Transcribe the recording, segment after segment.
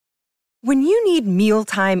When you need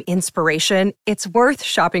mealtime inspiration, it's worth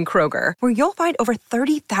shopping Kroger, where you'll find over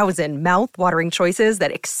 30,000 mouth-watering choices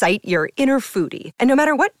that excite your inner foodie. And no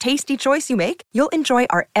matter what tasty choice you make, you'll enjoy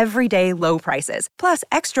our everyday low prices, plus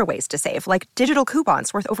extra ways to save, like digital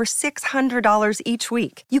coupons worth over $600 each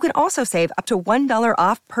week. You can also save up to $1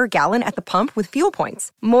 off per gallon at the pump with fuel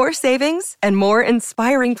points. More savings and more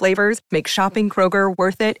inspiring flavors make shopping Kroger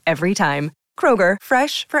worth it every time. Kroger,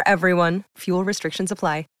 fresh for everyone. Fuel restrictions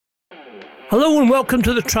apply. Hello and welcome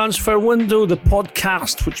to the Transfer Window, the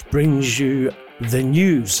podcast which brings you the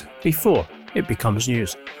news before it becomes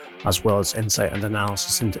news, as well as insight and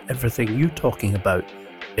analysis into everything you're talking about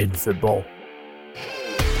in football.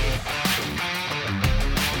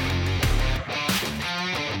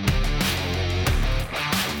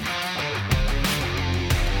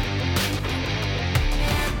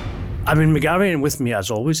 I'm in McGarry, and with me,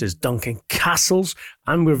 as always, is Duncan Castles.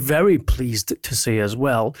 And we're very pleased to say as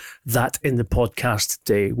well that in the podcast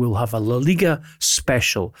today, we'll have a La Liga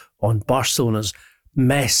special on Barcelona's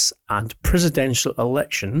mess and presidential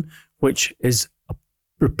election, which is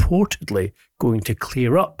reportedly going to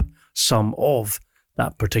clear up some of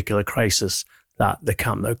that particular crisis that the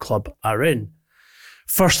Camp Nou club are in.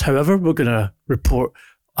 First, however, we're going to report,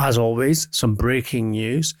 as always, some breaking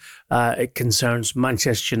news. It concerns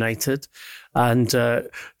Manchester United. And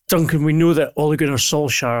Duncan, we know that Ole Gunnar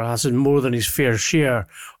Solskjaer has had more than his fair share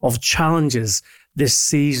of challenges this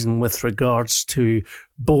season with regards to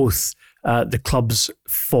both the club's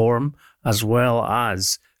form as well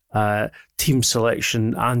as team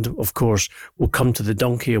selection. And, of course, we'll come to the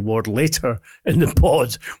Donkey Award later in the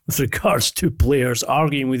pod with regards to players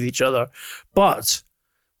arguing with each other. But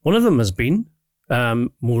one of them has been,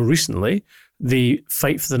 more recently, the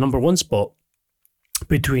fight for the number one spot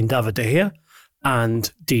between David De Gea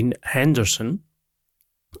and Dean Henderson.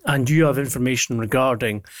 And you have information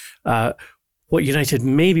regarding what United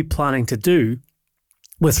may be planning to do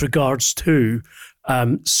with regards to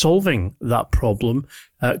solving that problem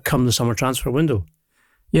come the summer transfer window.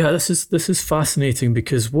 Yeah, this is fascinating,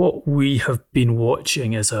 because what we have been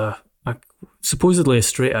watching is a supposedly a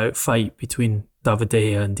straight out fight between David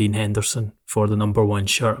De Gea and Dean Henderson for the number one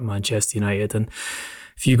shirt at Manchester United. And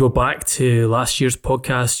if you go back to last year's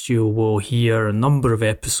podcast, you will hear a number of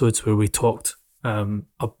episodes where we talked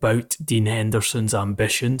about Dean Henderson's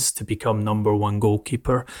ambitions to become number one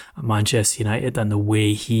goalkeeper at Manchester United, and the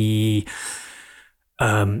way he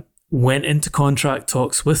went into contract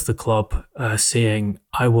talks with the club saying,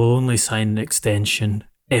 I will only sign an extension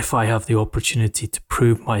if I have the opportunity to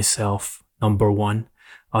prove myself number one.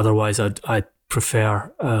 Otherwise, I'd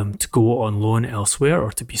prefer to go on loan elsewhere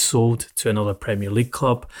or to be sold to another Premier League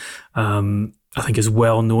club. I think it's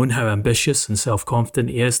well known how ambitious and self-confident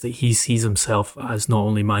he is, that he sees himself as not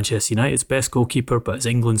only Manchester United's best goalkeeper, but as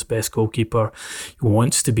England's best goalkeeper. He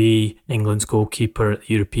wants to be England's goalkeeper at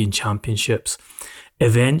the European Championships.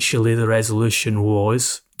 Eventually, the resolution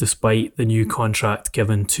was, despite the new contract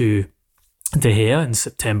given to De Gea in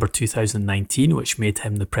September 2019, which made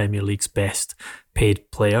him the Premier League's best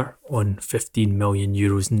paid player on €15 million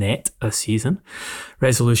net a season.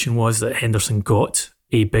 Resolution was that Henderson got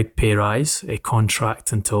a big pay rise, a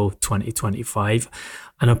contract until 2025,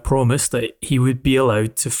 and a promise that he would be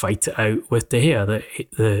allowed to fight it out with De Gea, that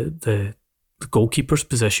the goalkeeper's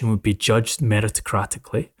position would be judged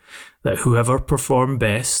meritocratically, that whoever performed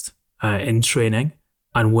best in training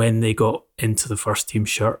and when they got into the first team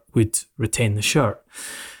shirt would retain the shirt.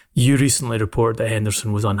 You recently reported that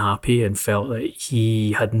Henderson was unhappy and felt that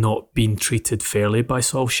he had not been treated fairly by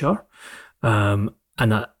Solskjaer, and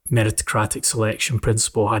that meritocratic selection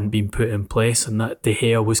principle hadn't been put in place, and that De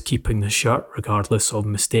Gea was keeping the shirt regardless of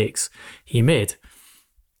mistakes he made.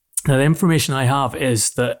 Now, the information I have is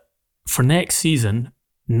that for next season,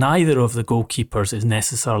 neither of the goalkeepers is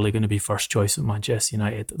necessarily going to be first choice at Manchester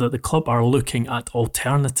United, that the club are looking at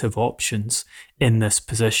alternative options in this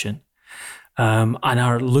position, and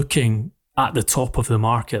are looking at the top of the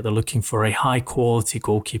market. They're looking for a high quality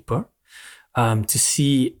goalkeeper to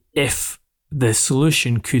see if the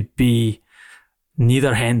solution could be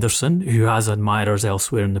neither Henderson, who has admirers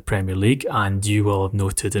elsewhere in the Premier League, and you will have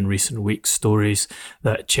noted in recent weeks stories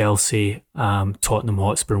that Chelsea, Tottenham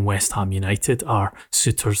Hotspur and West Ham United are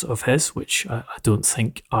suitors of his, which I don't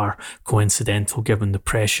think are coincidental given the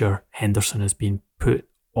pressure Henderson has been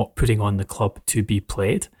putting on the club to be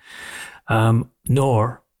played,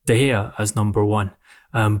 nor De Gea as number one,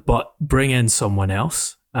 but bring in someone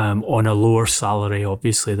else on a lower salary,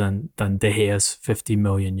 obviously, than De Gea's €50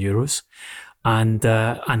 million, and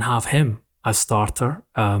have him as starter.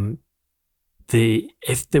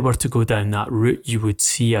 If they were to go down that route, you would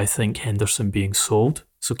see, I think, Henderson being sold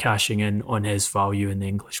so cashing in on his value in the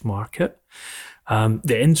English market.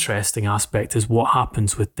 The interesting aspect is what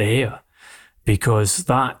happens with De Gea, because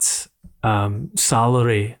that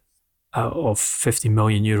salary of 50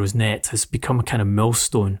 million euros net has become a kind of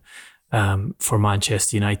millstone for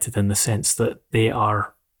Manchester United, in the sense that they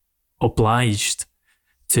are obliged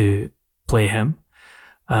to play him.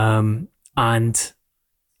 And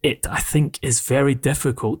it, I think, is very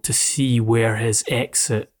difficult to see where his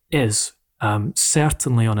exit is,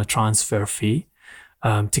 certainly on a transfer fee,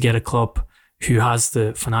 to get a club who has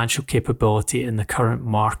the financial capability in the current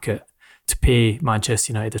market to pay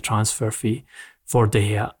Manchester United a transfer fee for De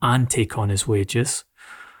Gea and take on his wages,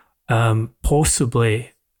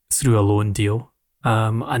 possibly through a loan deal,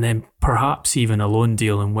 and then perhaps even a loan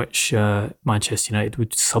deal in which Manchester United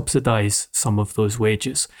would subsidise some of those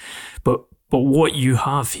wages. But what you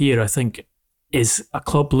have here, I think, is a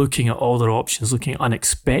club looking at all their options, looking at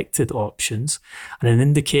unexpected options, and an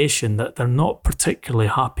indication that they're not particularly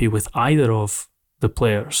happy with either of the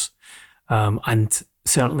players, and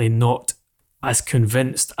certainly not as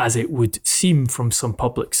convinced as it would seem from some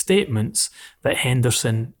public statements that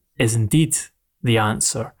Henderson is indeed the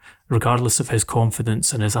answer, regardless of his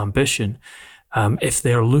confidence and his ambition. If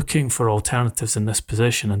they're looking for alternatives in this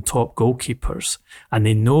position and top goalkeepers, and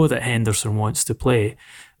they know that Henderson wants to play,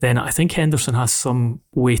 then I think Henderson has some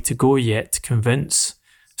way to go yet to convince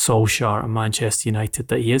Solskjaer and Manchester United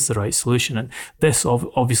that he is the right solution. And this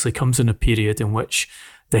obviously comes in a period in which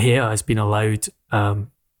De Gea has been allowed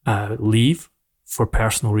leave for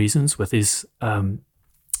personal reasons, with his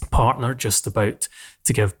partner just about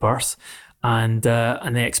to give birth, and the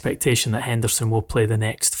expectation that Henderson will play the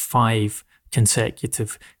next 5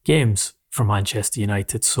 consecutive games for Manchester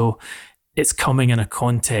United. So it's coming in a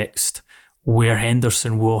context where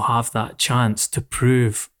Henderson will have that chance to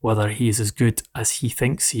prove whether he is as good as he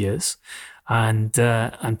thinks he is, and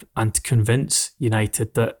to convince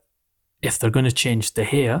United that if they're going to change De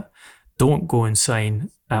Gea, don't go and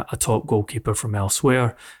sign a top goalkeeper from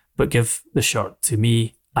elsewhere, but give the shirt to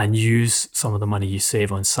me and use some of the money you save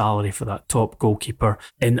on salary for that top goalkeeper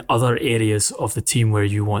in other areas of the team where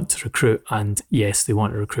you want to recruit. And yes, they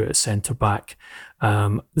want to recruit at centre-back.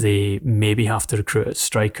 They maybe have to recruit at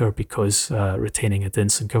striker, because retaining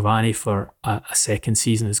Edinson Cavani for a second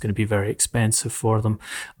season is going to be very expensive for them.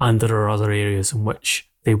 And there are other areas in which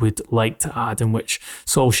they would like to add, in which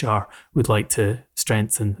Solskjaer would like to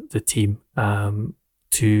strengthen the team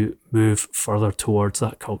to move further towards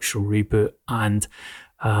that cultural reboot and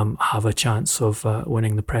have a chance of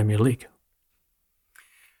winning the Premier League.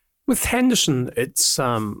 With Henderson, it's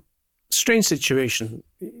a strange situation.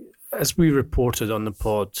 As we reported on the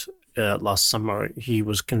pod last summer, he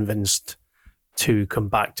was convinced to come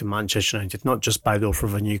back to Manchester United, not just by the offer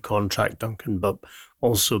of a new contract, Duncan, but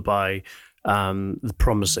also by the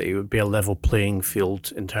promise that it would be a level playing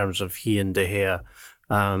field in terms of he and De Gea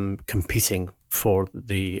competing for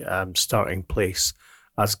the starting place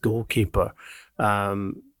as goalkeeper.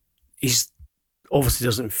 He's obviously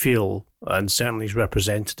doesn't feel, and certainly his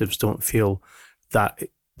representatives don't feel, that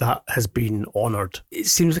has been honoured. It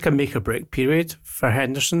seems like a make or break period for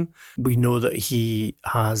Henderson. We know that he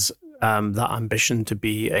has that ambition to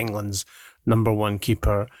be England's number 1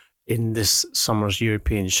 keeper in this summer's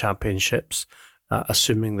European Championships,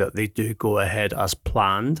 assuming that they do go ahead as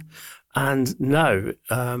planned. And now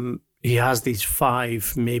he has these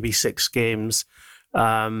 5, maybe 6 games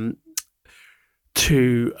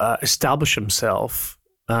to establish himself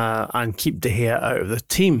and keep De Gea out of the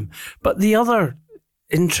team. But the other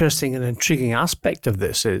interesting and intriguing aspect of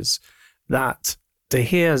this is that De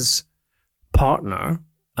Gea's partner,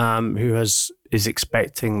 who is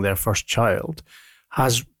expecting their first child,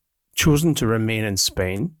 has chosen to remain in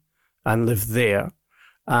Spain and live there.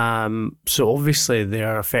 So obviously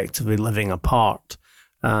they're effectively living apart.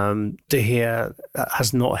 De Gea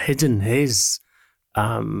has not hidden his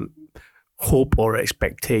hope or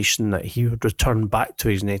expectation that he would return back to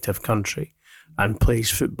his native country and plays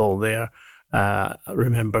football there.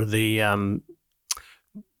 Remember the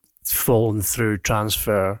fallen through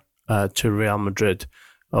transfer to Real Madrid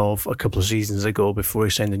of a couple of seasons ago before he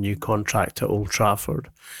signed a new contract at Old Trafford.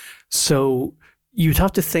 So you'd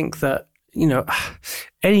have to think that,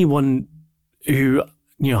 anyone who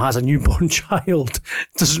has a newborn child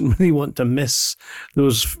doesn't really want to miss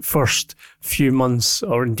those first few months,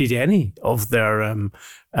 or indeed any of their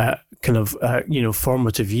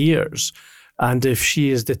formative years. And if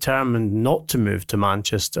she is determined not to move to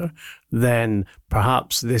Manchester, then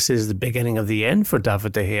perhaps this is the beginning of the end for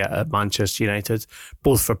David De Gea at Manchester United,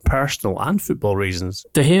 both for personal and football reasons.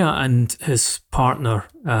 De Gea and his partner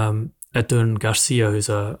Edurne Garcia, who's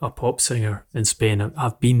a pop singer in Spain,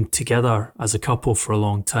 have been together as a couple for a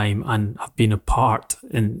long time and have been apart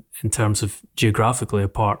in terms of geographically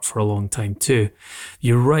apart for a long time too.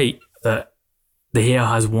 You're right that De Gea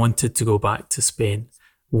has wanted to go back to Spain,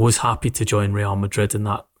 was happy to join Real Madrid in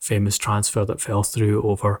that famous transfer that fell through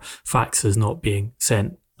over faxes not being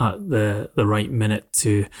sent at the right minute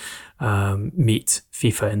to meet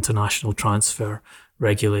FIFA international transfer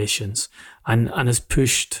regulations, and has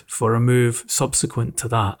pushed for a move subsequent to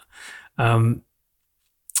that. I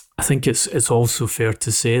think it's also fair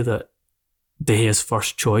to say that De Gea's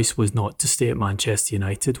first choice was not to stay at Manchester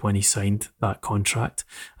United when he signed that contract,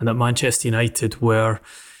 and that Manchester United were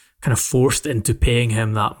kind of forced into paying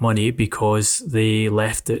him that money because they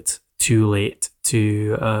left it too late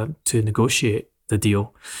to negotiate the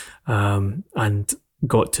deal, and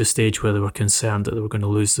got to a stage where they were concerned that they were going to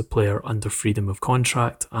lose the player under freedom of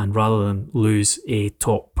contract, and rather than lose a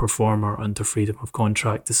top performer under freedom of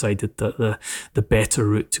contract, decided that the better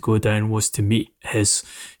route to go down was to meet his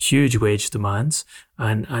huge wage demands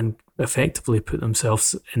and effectively put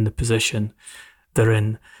themselves in the position they're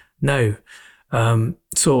in now.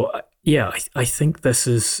 So yeah, I think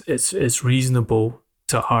it's reasonable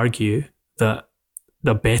to argue that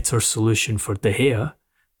the better solution for De Gea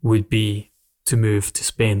would be to move to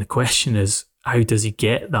Spain. The question is, how does he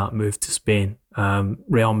get that move to Spain?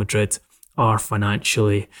 Real Madrid are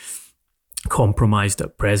financially compromised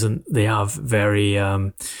at present. They have very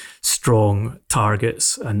strong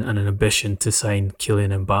targets and an ambition to sign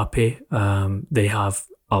Kylian Mbappe. They have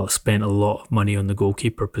spent a lot of money on the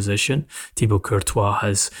goalkeeper position. Thibaut Courtois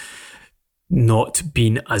has not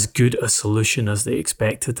been as good a solution as they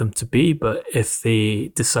expected him to be, but if they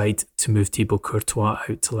decide to move Thibaut Courtois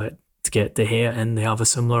out to get De Gea in, they have a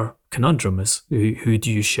similar conundrum as who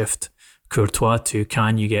do you shift Courtois to?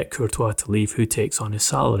 Can you get Courtois to leave? Who takes on his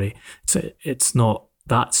salary? That's not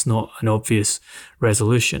an obvious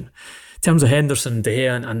resolution. In terms of Henderson and De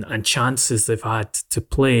Gea and chances they've had to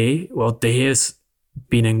play, well, De Gea's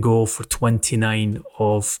been in goal for 29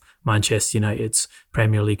 of Manchester United's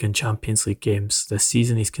Premier League and Champions League games this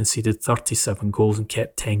season. He's conceded 37 goals and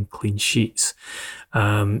kept 10 clean sheets.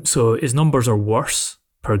 So his numbers are worse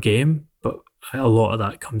per game, but a lot of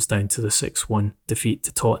that comes down to the 6-1 defeat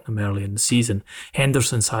to Tottenham early in the season.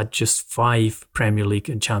 Henderson's had just 5 Premier League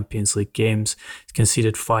and Champions League games. He's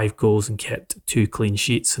conceded 5 goals and kept 2 clean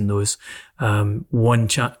sheets in those. One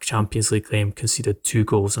Champions League game, conceded 2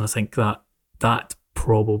 goals, and I think that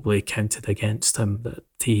probably counted against him, that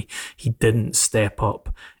he didn't step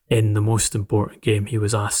up in the most important game he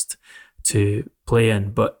was asked to play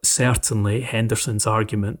in. But certainly Henderson's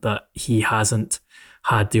argument that he hasn't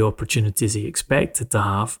had the opportunities he expected to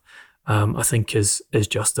have, I think is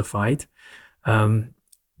justified.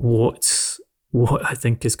 What I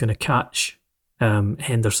think is going to catch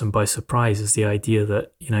Henderson by surprise is the idea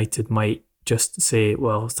that United might just say,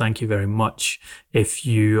 well, thank you very much. If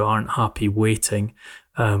you aren't happy waiting,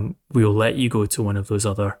 we'll let you go to one of those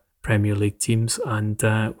other Premier League teams, and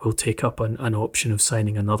we'll take up an option of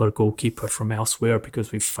signing another goalkeeper from elsewhere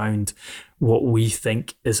because we've found what we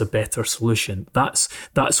think is a better solution. That's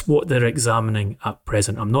what they're examining at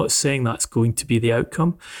present. I'm not saying that's going to be the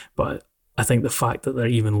outcome, but I think the fact that they're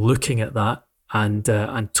even looking at that and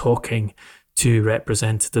talking to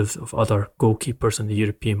representatives of other goalkeepers in the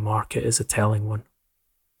European market is a telling one.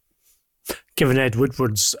 Given Ed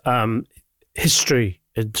Woodward's history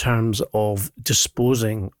in terms of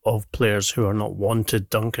disposing of players who are not wanted,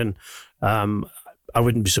 Duncan, I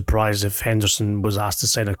wouldn't be surprised if Henderson was asked to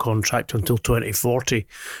sign a contract until 2040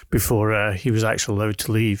 before he was actually allowed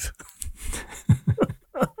to leave.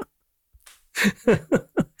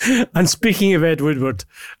 And speaking of Ed Woodward,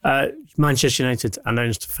 Manchester United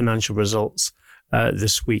announced financial results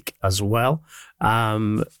this week as well.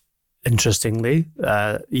 Interestingly,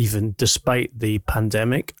 even despite the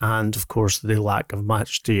pandemic and, of course, the lack of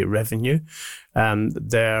match day revenue,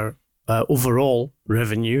 their overall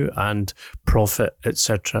revenue and profit,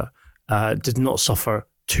 etc., did not suffer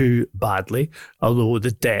too badly, although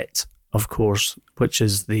the debt, of course, which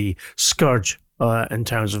is the scourge in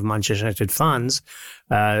terms of Manchester United fans,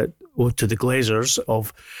 to the Glazers,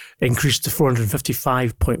 of increased to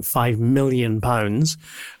 £455.5 million.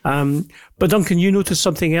 But Duncan, you noticed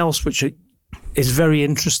something else which is very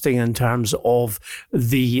interesting in terms of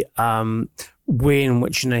the way in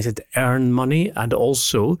which United earn money, and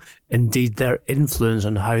also indeed their influence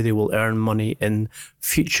on how they will earn money in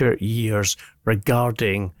future years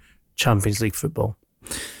regarding Champions League football.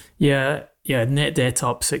 Yeah, net debt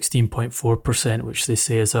up 16.4%, which they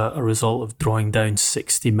say is a result of drawing down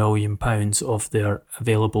 £60 million of their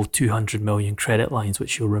available 200 million credit lines,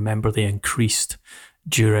 which you'll remember they increased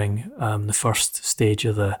during the first stage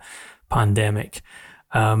of the pandemic.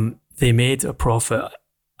 They made a profit.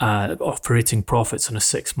 Operating profits on a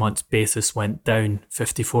 6-month basis went down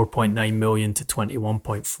 54.9 million to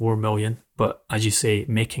 21.4 million. But as you say,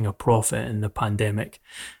 making a profit in the pandemic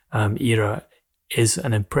era is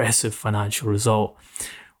an impressive financial result.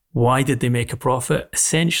 Why did they make a profit?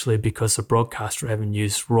 Essentially because the broadcast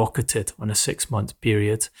revenues rocketed on a 6-month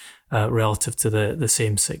period relative to the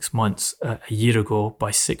same 6 months a year ago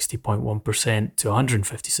by 60.1% to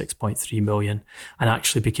 156.3 million, and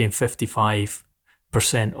actually became 55%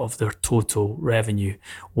 of their total revenue.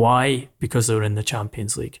 Why? Because they were in the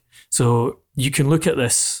Champions League. So you can look at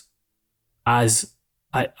this as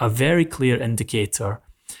a very clear indicator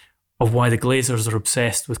of why the Glazers are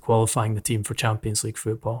obsessed with qualifying the team for Champions League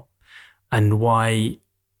football, and why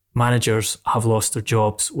managers have lost their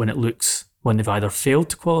jobs when they've either failed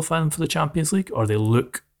to qualify them for the Champions League, or they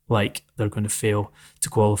look like they're going to fail to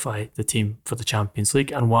qualify the team for the Champions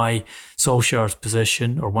League, and why Solskjaer's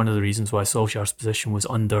position, or one of the reasons why Solskjaer's position was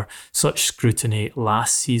under such scrutiny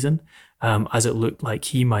last season, as it looked like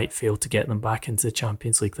he might fail to get them back into the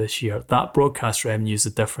Champions League this year. That broadcast revenue is the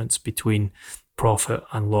difference between profit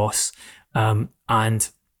and loss, and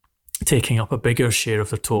taking up a bigger share of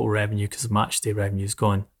their total revenue because the match day revenue is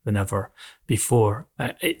gone than ever before.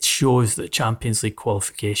 It shows that Champions League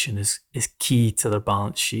qualification is key to their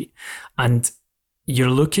balance sheet. And you're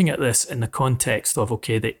looking at this in the context of,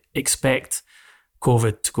 okay, they expect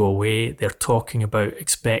COVID to go away. They're talking about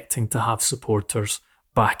expecting to have supporters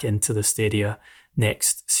back into the stadia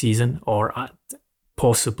next season, or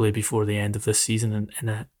possibly before the end of this season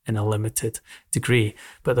in a limited degree.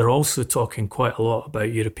 But they're also talking quite a lot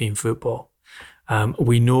about European football.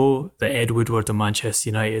 We know that Ed Woodward and Manchester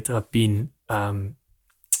United have been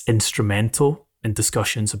instrumental in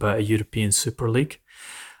discussions about a European Super League.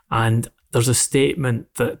 And there's a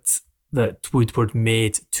statement that Woodward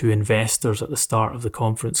made to investors at the start of the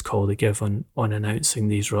conference call they give on announcing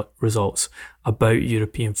these results about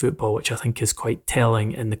European football, which I think is quite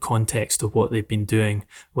telling in the context of what they've been doing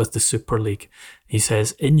with the Super League. He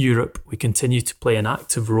says, "In Europe, we continue to play an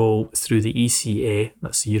active role through the ECA,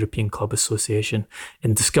 that's the European Club Association,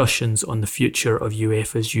 in discussions on the future of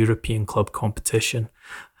UEFA's European club competition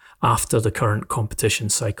after the current competition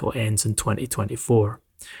cycle ends in 2024.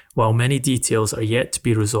 While many details are yet to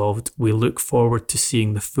be resolved, we look forward to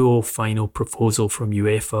seeing the full final proposal from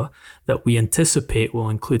UEFA that we anticipate will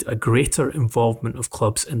include a greater involvement of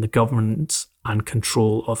clubs in the governance and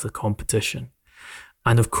control of the competition.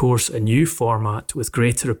 And of course, a new format with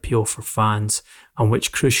greater appeal for fans, and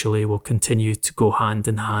which crucially will continue to go hand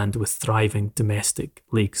in hand with thriving domestic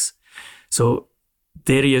leagues." So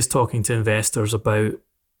there he is talking to investors about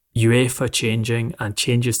UEFA changing and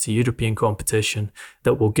changes to European competition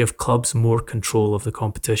that will give clubs more control of the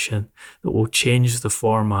competition, that will change the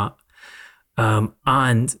format,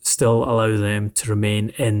 and still allow them to remain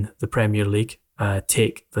in the Premier League,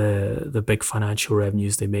 take the big financial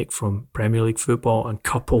revenues they make from Premier League football and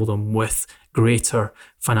couple them with greater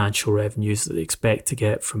financial revenues that they expect to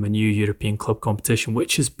get from a new European club competition,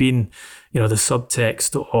 which has been, the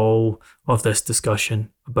subtext to all of this discussion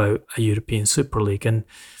about a European Super League. And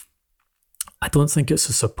I don't think it's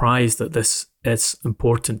a surprise that this is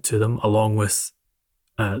important to them, along with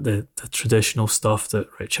the traditional stuff that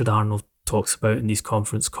Richard Arnold talks about in these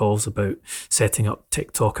conference calls about setting up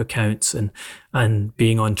TikTok accounts and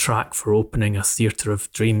being on track for opening a Theatre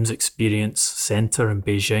of Dreams experience centre in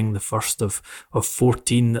Beijing, the first of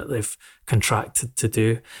 14 that they've contracted to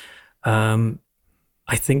do.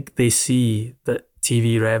 I think they see that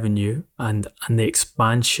TV revenue and the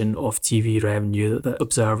expansion of TV revenue that the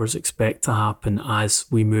observers expect to happen as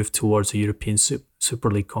we move towards a European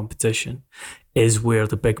Super League competition is where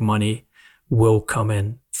the big money will come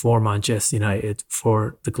in for Manchester United,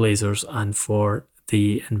 for the Glazers, and for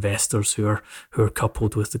the investors who are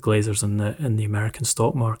coupled with the Glazers in the American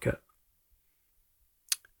stock market.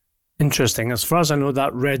 Interesting. As far as I know,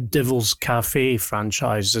 that Red Devils Cafe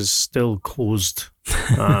franchise is still closed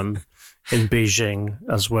in Beijing,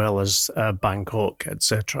 as well as Bangkok,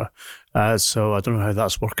 etc. So I don't know how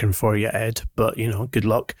that's working for you, Ed, but, good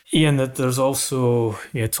luck. Ian, there's also,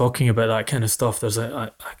 talking about that kind of stuff, there's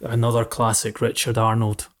another classic Richard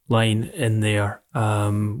Arnold line in there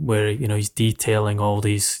where, he's detailing all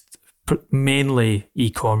these mainly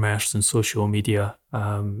e-commerce and social media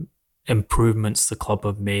improvements the club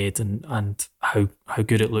have made and how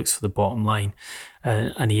good it looks for the bottom line.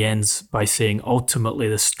 And he ends by saying, ultimately,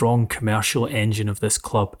 the strong commercial engine of this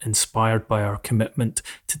club, inspired by our commitment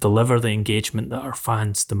to deliver the engagement that our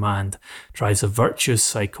fans demand, drives a virtuous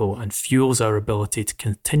cycle and fuels our ability to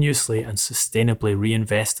continuously and sustainably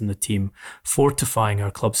reinvest in the team, fortifying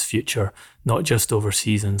our club's future, not just over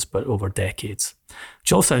seasons, but over decades.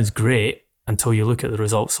 Which all sounds great until you look at the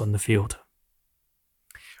results on the field.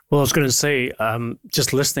 Well, I was going to say,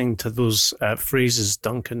 just listening to those phrases,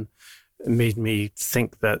 Duncan, made me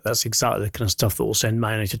think that that's exactly the kind of stuff that will send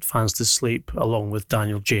Man United fans to sleep, along with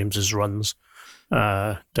Daniel James's runs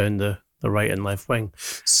down the right and left wing.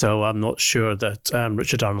 So I'm not sure that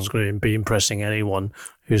Richard Arnold's going to be impressing anyone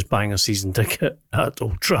who's buying a season ticket at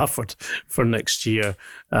Old Trafford for next year,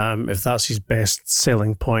 if that's his best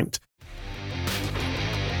selling point.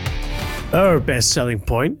 Our best selling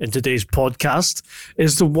point in today's podcast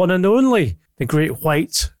is the one and only, the Great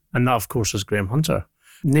White, and that, of course, is Graham Hunter,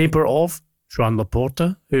 neighbour of Joan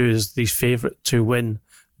Laporta, who is the favourite to win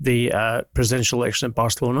the presidential election at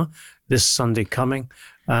Barcelona this Sunday coming,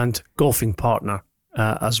 and golfing partner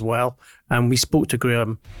as well. And we spoke to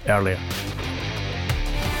Graham earlier.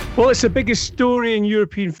 Well, it's the biggest story in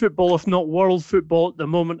European football, if not world football at the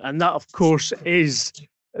moment, and that, of course, is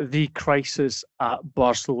the crisis at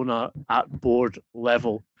Barcelona at board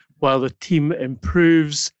level. While the team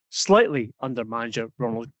improves slightly under manager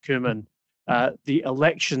Ronald Koeman, the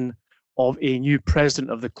election of a new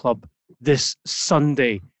president of the club this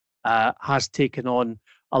Sunday has taken on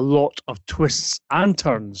a lot of twists and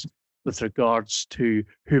turns with regards to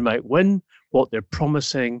who might win, what they're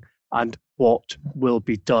promising, and what will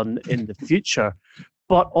be done in the future.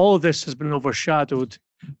 But all of this has been overshadowed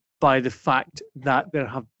by the fact that there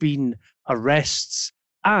have been arrests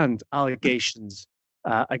and allegations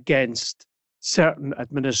against certain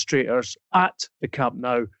administrators at the Camp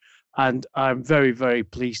Nou. And I'm very, very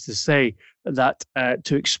pleased to say that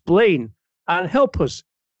to explain and help us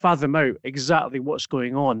fathom out exactly what's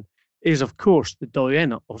going on is, of course, the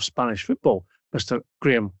doyen of Spanish football, Mr.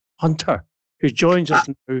 Graham Hunter, who joins us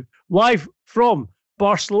now live from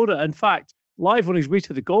Barcelona. In fact, live on his way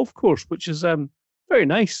to the golf course, which is very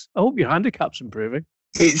nice. I hope your handicap's improving.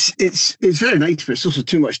 It's very nice, but it's also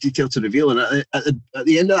too much detail to reveal. And at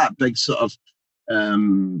the end of that big sort of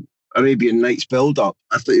Arabian Nights build-up,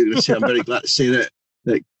 I thought you were going to say, I'm very glad to say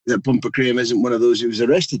that Bumper Graham isn't one of those who was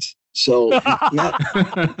arrested. So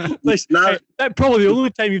that's probably the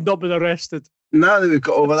only time you've not been arrested. Now that we've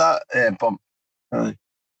got over that bump.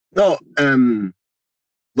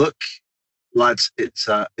 Look, lads, it's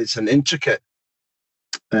an intricate,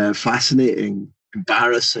 fascinating,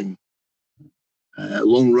 embarrassing,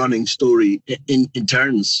 long-running story in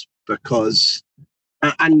turns, because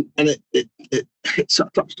and it sort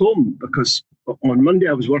of touched home, because on Monday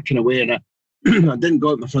I was working away and I didn't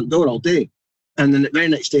go out my front door all day, and then the very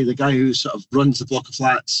next day the guy who sort of runs the block of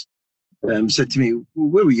flats said to me, well,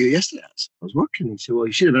 "Where were you yesterday?" I was working. He said, "Well,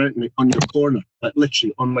 you should have been out on your corner, like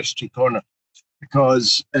literally on my street corner,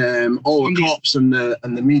 because all the cops and the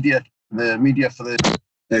media for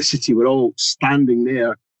the city were all standing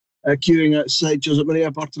there queuing outside Josep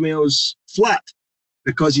Maria Bartomeu's flat,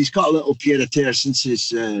 because he's got a little pied-à-terre since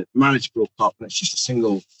his marriage broke up, and it's just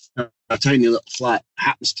a tiny little flat,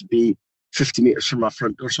 happens to be 50 metres from my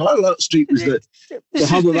front door. So our little street was the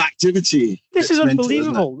hub of activity. This is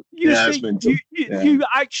unbelievable. Mental, you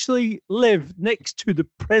actually live next to the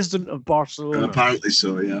president of Barcelona. Apparently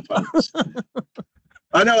so, yeah. Apparently so.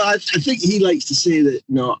 I know, I think he likes to say that,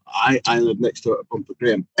 no, I live next door to Bumper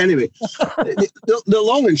Graham. Anyway, the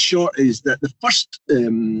long and short is that the first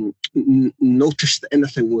notice that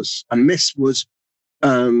anything was amiss was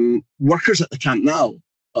workers at the Camp Nou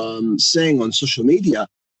saying on social media,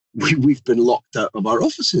 we've been locked out of our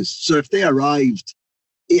offices. So if they arrived,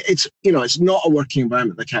 it's not a working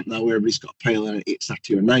environment at the Camp Nou where everybody's got a pile in at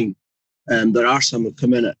 8:30 or 9. There are some who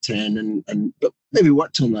come in at 10 but maybe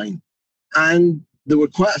work till 9. And there were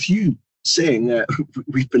quite a few saying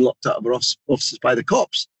we've been locked out of our offices by the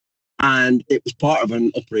cops. And it was part of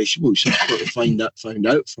an operation which we found out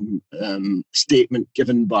from a statement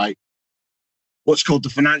given by what's called the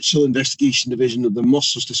Financial Investigation Division of the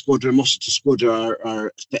Mossos d'Esquadra. Mossos d'Esquadra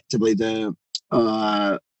are effectively the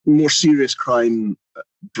more serious crime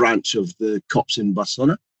branch of the cops in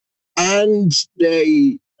Barcelona. And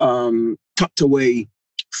they tucked away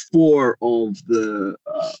 4 of the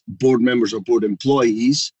board members or board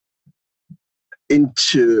employees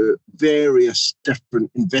into various different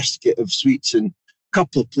investigative suites in a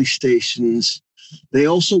couple of police stations. They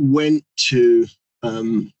also went to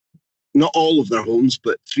not all of their homes,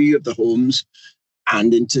 but 3 of the homes,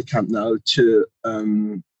 and into Camp Nou to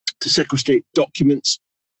sequestrate documents,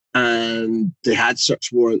 and they had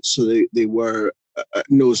search warrants, so they were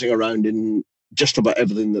nosing around in just about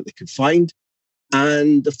everything that they could find.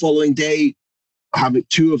 And the following day, having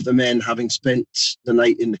two of the men having spent the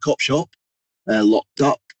night in the cop shop, locked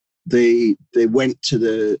up, they went to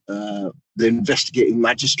the investigating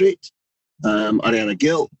magistrate, Ariana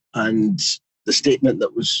Gill, and the statement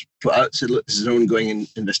that was put out said, look, this is an ongoing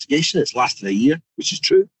investigation. It's lasted a year, which is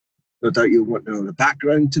true. No doubt you'll want to know the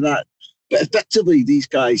background to that. But effectively, these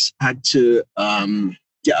guys had to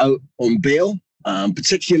get out on bail,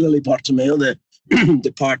 particularly Bartomeu, the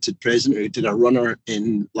departed president who did a runner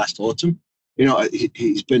in last autumn. You know,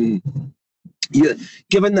 he's been...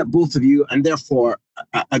 given that both of you, and therefore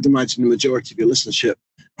I'd imagine the majority of your listenership,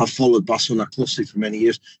 have followed Barcelona closely for many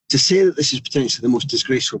years, to say that this is potentially the most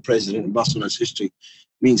disgraceful president in Barcelona's history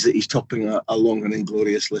means that he's topping a long and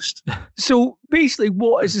inglorious list. So basically,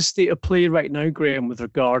 what is the state of play right now, Graham, with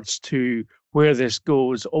regards to where this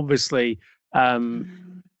goes? Obviously,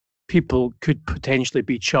 people could potentially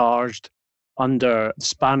be charged under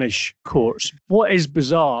Spanish courts. What is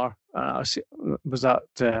bizarre, was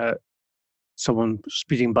that someone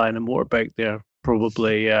speeding by in a motorbike there,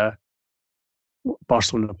 probably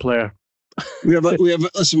Barcelona player. we have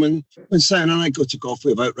listen, when Simon and I go to golf,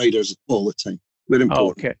 we have outriders all the time. We're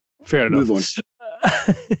important. Okay, fair enough. Move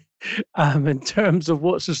on. In terms of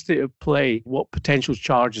what's the state of play, what potential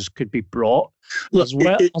charges could be brought, Look,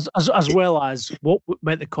 as well as what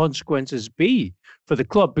might the consequences be for the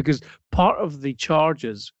club? Because part of the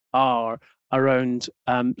charges are around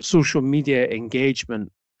social media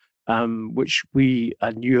engagement, which we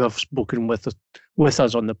and you have spoken with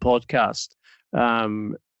us on the podcast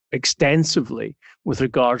extensively with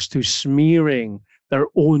regards to smearing their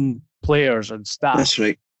own players and staff. That's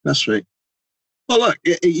right. Well, look,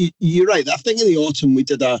 you're right. I think in the autumn we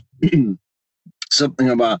did something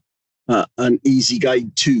about an easy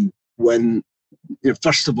guide too, when,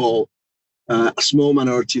 first of all, a small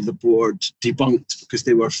minority of the board debunked because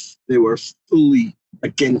they were fully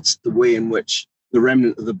against the way in which the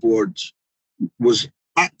remnant of the board was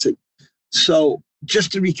acting. So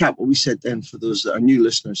just to recap what we said then for those that are new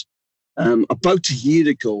listeners, about a year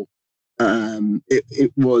ago,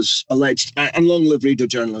 it was alleged, and long live radio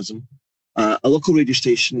journalism, a local radio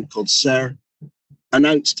station called SER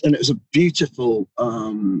announced, and it was a beautiful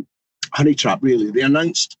honey trap really, they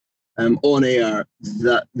announced on air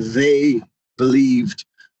that they believed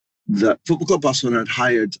that Football Club Barcelona had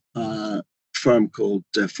hired a firm called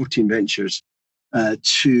 14 Ventures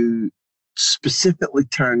to specifically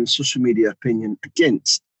turn social media opinion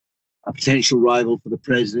against a potential rival for the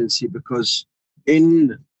presidency, because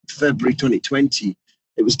in February 2020,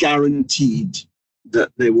 it was guaranteed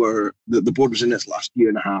that the board was in its last year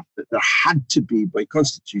and a half, that there had to be, by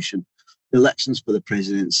constitution, elections for the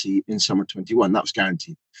presidency in summer 21. That was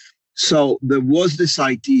guaranteed. So there was this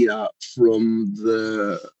idea from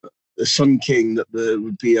the Sun King that there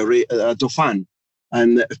would be a Dauphin,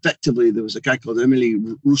 and that effectively there was a guy called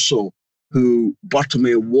Émilie Rousseau who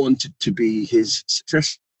Bartomeu wanted to be his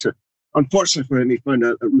successor. Unfortunately for him, he found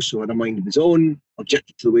out that Rousseau had a mind of his own,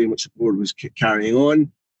 objected to the way in which the board was carrying on.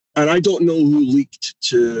 And I don't know who leaked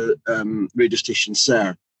to radio station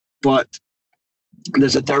SER, but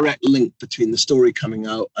there's a direct link between the story coming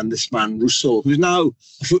out and this man, Rousseau, who's now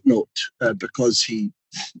a footnote because he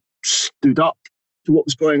stood up to what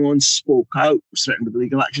was going on, spoke out, was threatened with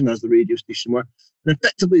legal action, as the radio station were. And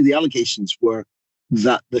effectively, the allegations were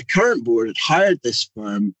that the current board had hired this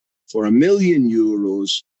firm for €1 million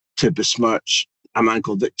to besmirch a man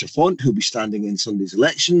called Victor Font, who'll be standing in Sunday's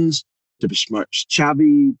elections, to besmirch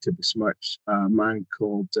Xavi, to besmirch a man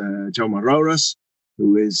called Jaume Rauras,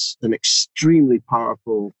 who is an extremely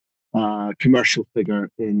powerful commercial figure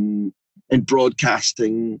in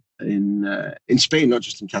broadcasting in Spain, not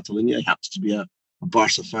just in Catalonia. He happens to be a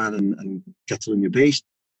Barca fan and Catalonia-based,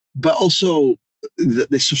 but also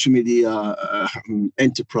the social media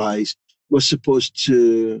enterprise was supposed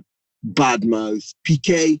to badmouth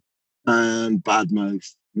Piqué and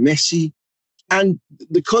badmouth Messi. And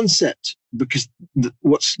the concept, because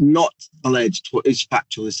what's not alleged, what is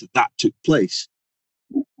factual, is that took place.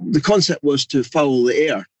 The concept was to foul the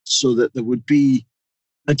air so that there would be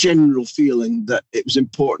a general feeling that it was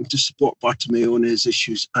important to support Bartomeu on his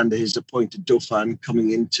issues and his appointed Dauphin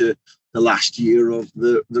coming into the last year of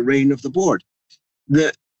the reign of the board.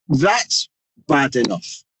 That's bad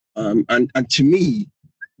enough. And to me,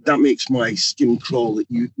 that makes my skin crawl, that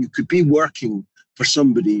you could be working for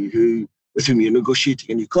somebody with whom you're negotiating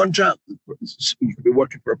a new contract. You could be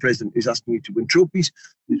working for a president who's asking you to win trophies,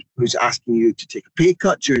 who's asking you to take a pay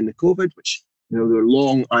cut during the COVID, which there were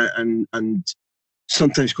long and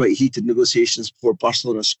sometimes quite heated negotiations before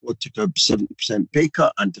Barcelona's squad took a 70% pay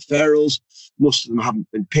cut and deferrals. Most of them haven't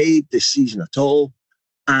been paid this season at all.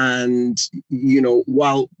 And,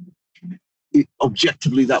 while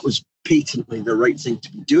objectively that was patently the right thing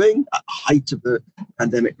to be doing at the height of the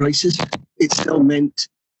pandemic crisis, it still meant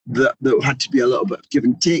that there had to be a little bit of give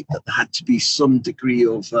and take, that there had to be some degree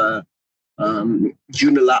of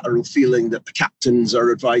unilateral feeling that the captains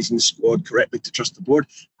are advising the squad correctly to trust the board.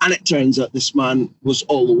 And it turns out this man was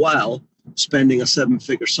all the while spending a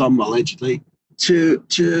 7-figure sum, allegedly, to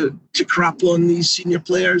crap on these senior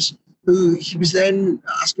players who he was then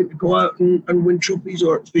asking to go out and win trophies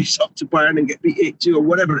or face up to Bayern and get beat 8-2 or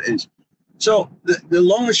whatever it is. So the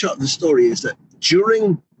long and short of the story is that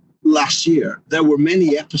during last year, there were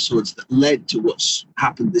many episodes that led to what's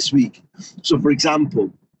happened this week. So, for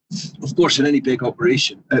example, of course, in any big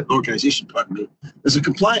organisation, there's a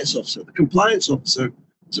compliance officer. The compliance officer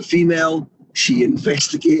is a female. She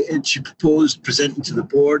investigated, she proposed, presenting to the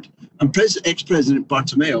board, and ex-president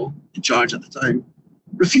Bartomeu, in charge at the time,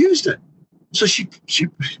 refused it. So she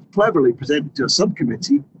cleverly presented to a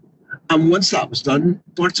subcommittee, and once that was done,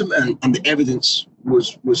 Bartomeu, and the evidence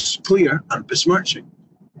was clear and besmirching,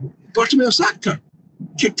 Bartomeu sacked her,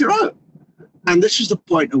 kicked her out. And this was the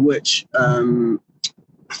point at which I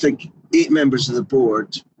think 8 members of the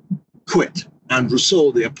board quit, and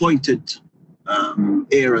Rousseau, the appointed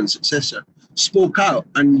heir and successor, spoke out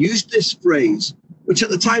and used this phrase, which at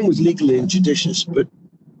the time was legally injudicious, but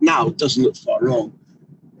now doesn't look far wrong.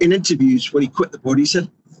 In interviews, when he quit the board, he said,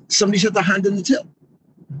 somebody had their hand in the till.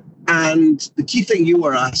 And the key thing you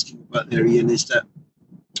were asking about there, Ian, is that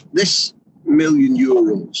this €1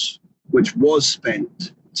 million, which was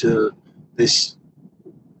spent to this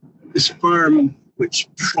firm which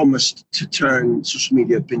promised to turn social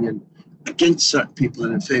media opinion against certain people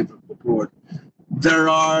and in favour of the board, there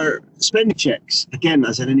are spending checks. Again,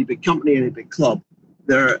 as in any big company, any big club,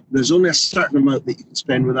 there's only a certain amount that you can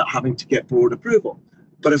spend without having to get board approval.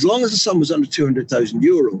 But as long as the sum was under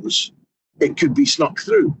 €200,000, it could be snuck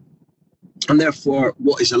through. And therefore,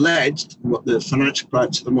 what is alleged, what the financial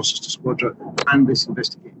branch of the Mossos Squadron and this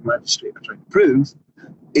investigating magistrate are trying to prove,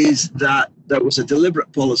 is that there was a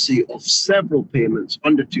deliberate policy of several payments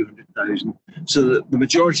under 200,000, so that the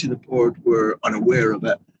majority of the board were unaware of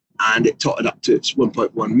it, and it totted up to its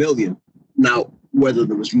 1.1 million. Now, whether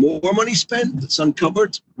there was more money spent that's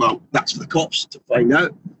uncovered, well, that's for the cops to find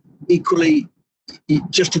out. Equally,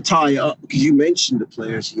 just to tie up, because you mentioned the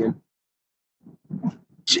players, Ian,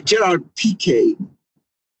 Gerard Piqué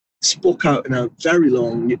spoke out in a very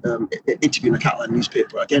long interview in a Catalan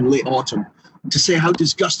newspaper, again late autumn, to say how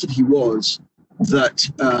disgusted he was that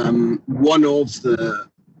one of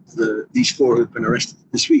these 4 who've been arrested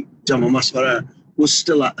this week, Jaume Masferrer, was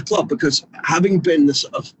still at the club, because having been the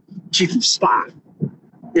sort of chief of staff,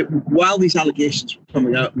 while these allegations were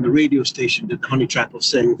coming out, and the radio station did the honey trap of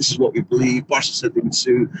saying this is what we believe, Barca said they would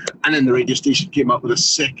sue, and then the radio station came up with a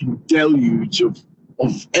second deluge of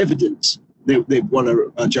evidence. They've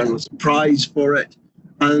won a journalism prize for it,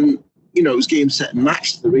 and it was game, set, and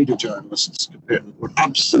match to the radio journalists compared to the board.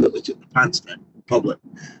 Absolutely took the pants down in public.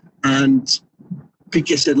 And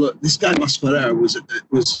Piqué said, look, this guy Masferrer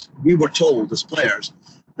was we were told as players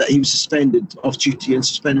that he was suspended off duty and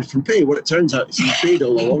suspended from pay. What it turns out is he paid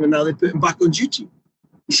all along, and now they put him back on duty.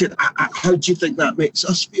 He said, how do you think that makes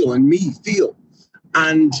us feel and me feel?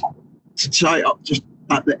 And to tie up just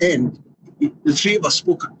at the end, the 3 of us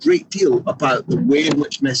spoke a great deal about the way in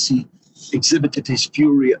which Messi exhibited his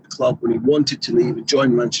fury at the club when he wanted to leave and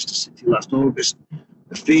join Manchester City last August,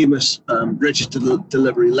 the famous registered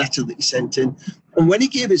delivery letter that he sent in. And when he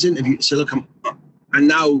gave his interview to say, look,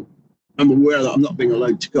 I'm aware that I'm not being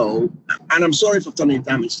allowed to go, and I'm sorry if I've done any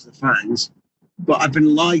damage to the fans, but I've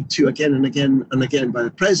been lied to again and again and again by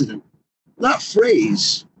the president. That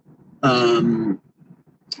phrase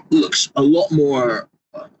looks a lot more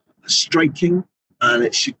striking, and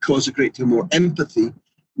it should cause a great deal more empathy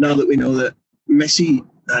now that we know that Messi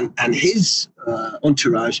and his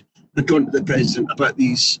entourage had gone to the president about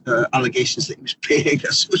these allegations that he was paying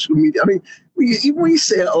a social media. I mean, even when you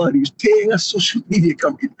say it out loud, he was paying a social media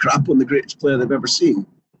company to crap on the greatest player they've ever seen.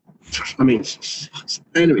 I mean,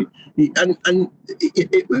 anyway,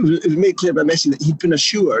 it was made clear by Messi that he'd been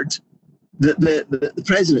assured that the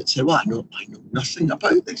president said, well, I know nothing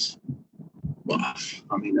about this. Well,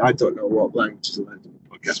 I mean, I don't know what language is allowed in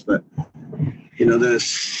the podcast, but the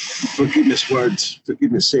for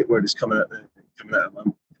goodness sake word is coming out of my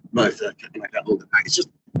mouth. I can't hold it back.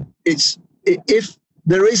 It's if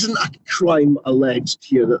there isn't a crime alleged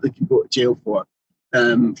here that they can go to jail for,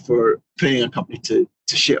 for paying a company to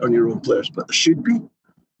shit on your own players, but there should be.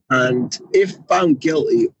 And if found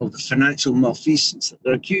guilty of the financial malfeasance that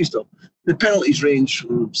they're accused of, the penalties range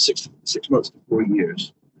from 6 months to 4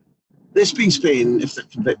 years. This being Spain, if they're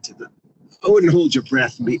convicted, I wouldn't hold your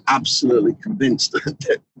breath and be absolutely convinced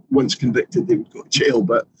that once convicted they would go to jail,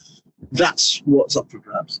 but that's what's up for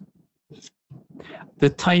grabs. The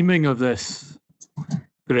timing of this,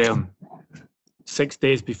 Graham, 6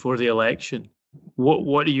 days before the election,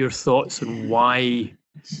 what are your thoughts on why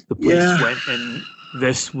the police went in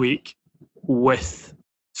this week with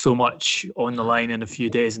so much on the line in a few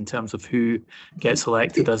days in terms of who gets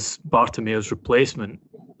elected as Bartomeu's replacement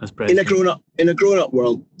as president? In a grown-up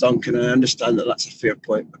world, Duncan, I understand that that's a fair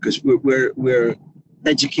point, because we're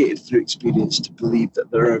educated through experience to believe that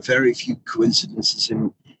there are very few coincidences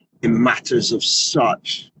in matters of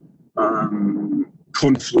such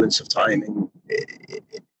confluence of timing.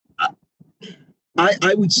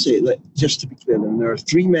 I would say that, just to be clear, then, there are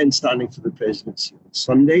 3 men standing for the presidency on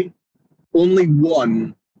Sunday. Only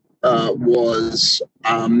one was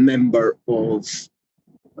a member of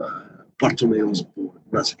Bartomeu's board.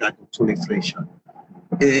 That's a guy called Tony Freixa.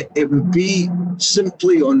 It would be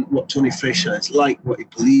simply on what Tony Freixa is like, what he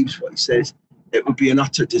believes, what he says. It would be an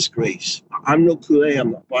utter disgrace. I'm no Culé,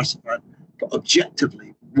 I'm not a Barca fan, but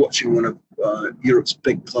objectively, watching one of Europe's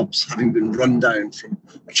big clubs having been run down from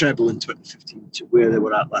a treble in 2015 to where they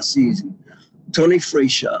were at last season, Tony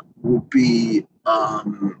Freixa would be,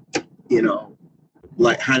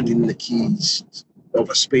 like handing the keys of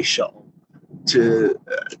a space shuttle to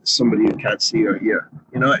somebody who can't see or hear.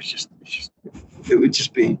 It would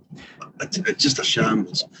just be just a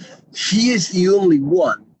shambles. He is the only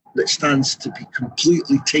one that stands to be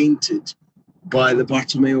completely tainted by the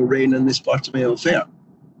Bartomeu reign and this Bartomeu affair,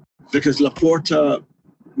 because Laporta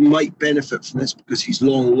might benefit from this because he's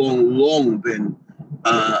long been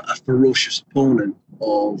a ferocious opponent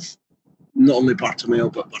of not only Bartomeu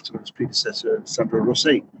but Bartomeu's predecessor, Sandro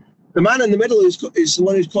Rossi. The man in the middle is the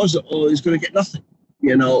one who's caused it all, is going to get nothing.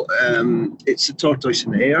 It's a tortoise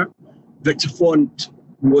in the air. Victor Font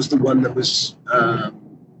was the one that was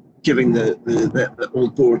giving the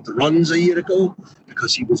old board the runs a year ago,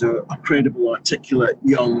 because he was a credible, articulate,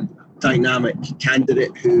 young, dynamic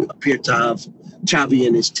candidate who appeared to have Xavi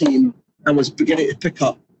in his team and was beginning to pick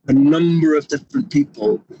up a number of different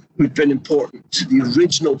people who'd been important to the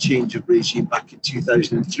original change of regime back in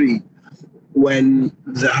 2003, when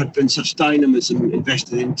there had been such dynamism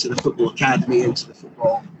invested into the football academy, into the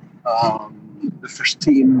football, the first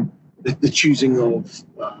team, the choosing of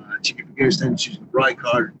Chiqui Figueres, then choosing of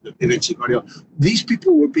Rijkaard, eventually Guardiola. These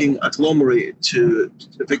people were being agglomerated to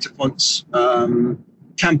Victor Font's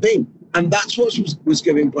campaign, and that's what was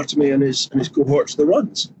giving Bartomeu and his cohorts the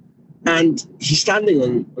runs. And he's standing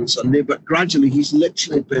on Sunday, but gradually he's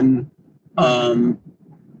literally been,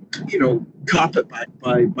 carpetbagged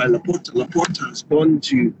by Laporta. Laporta has gone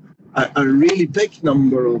to a really big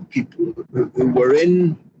number of people who were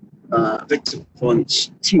in Victor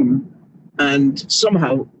Font's team, and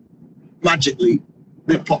somehow, magically,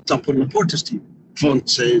 they popped up on Laporta's team. Font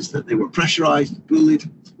says that they were pressurised, bullied,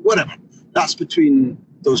 whatever. That's between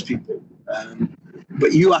those people.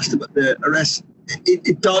 But you asked about the arrest.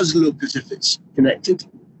 It does look as if it's connected,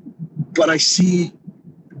 but I see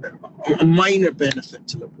a minor benefit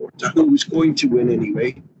to Laporta, who was going to win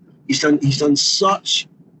anyway. He's done such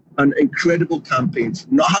an incredible campaign,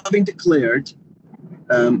 from not having declared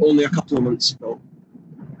only a couple of months ago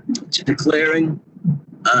to declaring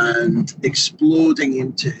and exploding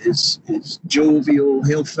into his jovial,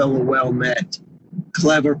 hail fellow, well met,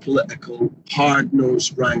 clever political,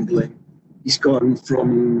 hard-nosed wrangling. He's gone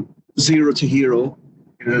from zero to hero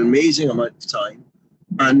in an amazing amount of time.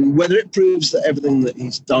 And whether it proves that everything that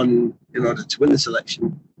he's done in order to win this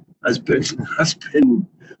election has been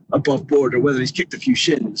above board, or whether he's kicked a few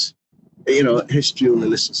shins, history only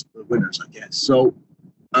listens to the winners, I guess. So,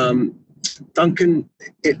 Duncan,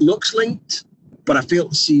 it looks linked, but I fail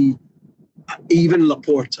to see, even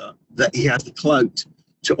Laporta, that he has the clout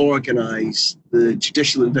to organise the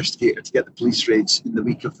judicial investigator to get the police raids in the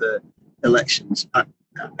week of the elections.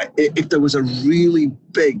 If there was a really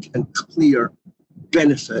big and clear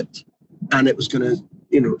benefit, and it was going to,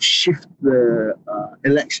 shift the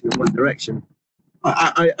election in one direction,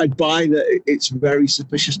 I'd buy that it's very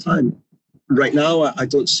suspicious time. Right now, I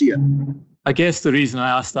don't see it. I guess the reason I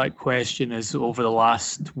asked that question is, over the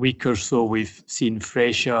last week or so, we've seen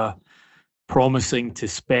Freixa promising to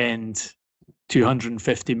spend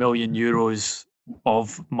 250 million euros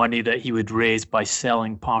of money that he would raise by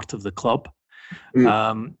selling part of the club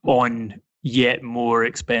on yet more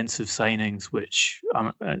expensive signings, which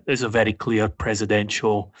is a very clear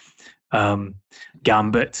presidential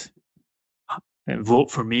gambit. Vote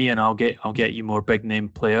for me, and I'll get you more big name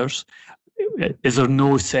players. Is there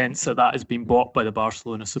no sense that has been bought by the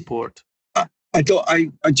Barcelona support? I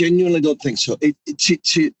genuinely don't think so.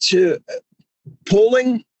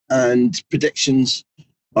 Polling and predictions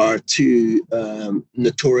are two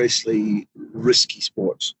notoriously risky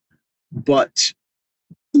sports, but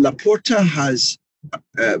Laporta has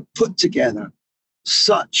put together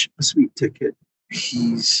such a sweet ticket.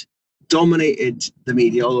 He's dominated the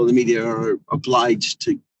media, although the media are obliged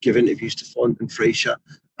to give interviews to Font and Fraser.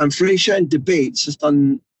 And Fraser in debates has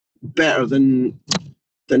done better than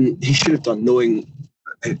he should have done, knowing,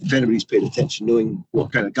 if anybody's paid attention, knowing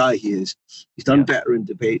what kind of guy he is. He's done better in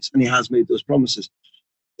debates, and he has made those promises.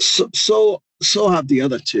 So have the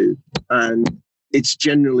other two. And it's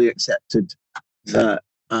generally accepted that,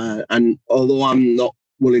 and although I'm not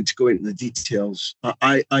willing to go into the details,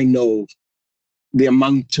 I know the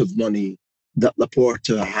amount of money that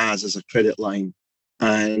Laporta has as a credit line,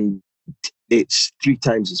 and it's 3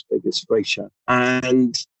 times as big as Fraser.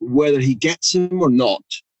 And whether he gets him or not,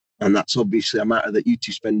 and that's obviously a matter that you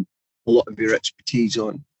two spend a lot of your expertise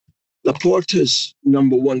on, Laporta's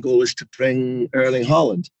number one goal is to bring Erling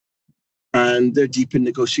Haaland. And they're deep in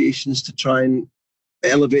negotiations to try and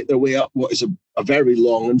elevate their way up what is a very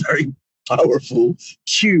long and very powerful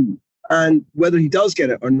queue. And whether he does get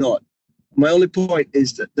it or not, my only point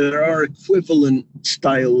is that there are equivalent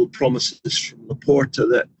style promises from Laporta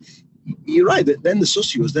that, you're right, that then the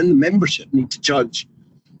socios, then the membership need to judge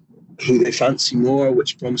who they fancy more,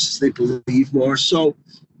 which promises they believe more. So,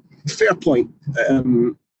 fair point.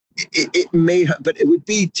 It may have, but it would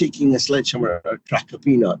be taking a sledgehammer or a crack a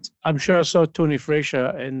peanut. I'm sure I saw Tony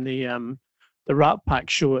Fraser in the Rat Pack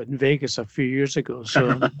show in Vegas a few years ago.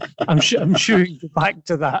 So I'm sure he'll go back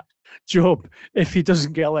to that job if he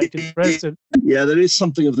doesn't get elected president. Yeah, there is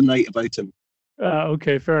something of the night about him.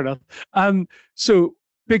 Okay, fair enough. So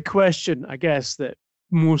big question, I guess, that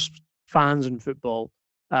most fans in football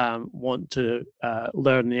want to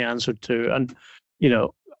learn the answer to. And,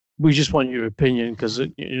 we just want your opinion because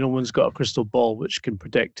no one's got a crystal ball which can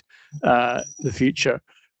predict the future.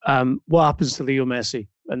 What happens to Leo Messi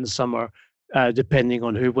in the summer, depending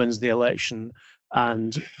on who wins the election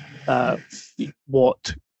and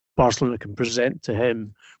what Barcelona can present to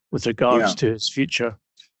him with regards to his future?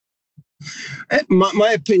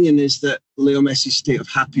 My opinion is that Leo Messi's state of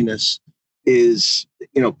happiness is,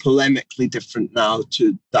 polemically different now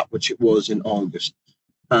to that which it was in August.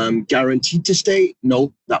 Guaranteed to stay?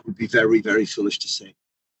 No, that would be very, very foolish to say.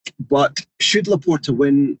 But should Laporta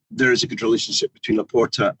win, there is a good relationship between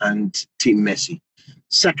Laporta and Team Messi.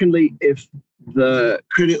 Secondly, if the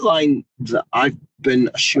credit line that I've been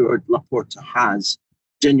assured Laporta has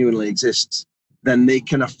genuinely exists, then they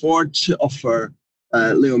can afford to offer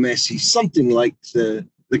Leo Messi something like the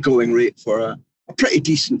going rate for a pretty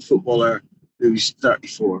decent footballer who's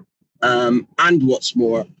 34. And what's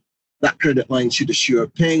more, that credit line should assure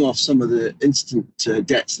paying off some of the instant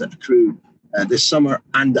debts that accrue this summer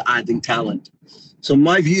and adding talent. So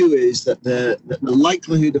my view is that the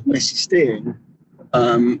likelihood of Messi staying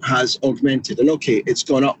has augmented. And okay, it's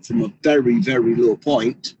gone up from a very, very low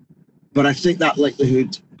point, but I think that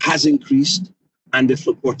likelihood has increased, and if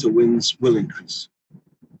Laporta wins, will increase.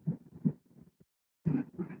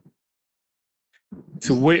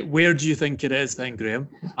 So where do you think it is then, Graham?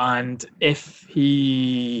 And if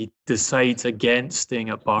he decides against staying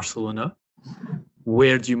at Barcelona,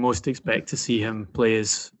 where do you most expect to see him play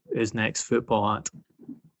his next football at?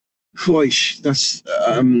 Gosh, that's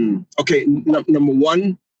okay. Number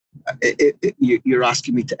one, you're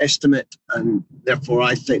asking me to estimate, and therefore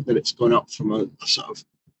I think that it's gone up from a sort of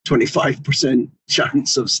 25%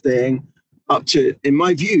 chance of staying up to, in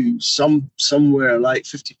my view, somewhere like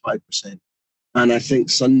 55%. And I think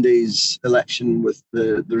Sunday's election, with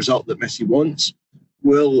the result that Messi wants,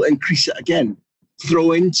 will increase it again.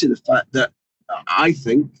 Throw into the fact that I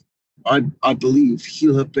believe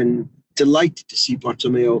he'll have been delighted to see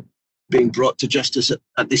Bartomeu being brought to justice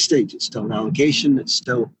at this stage. It's still an allegation. It's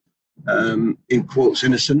still, in quotes,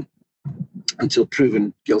 innocent until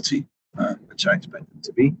proven guilty, which I expect it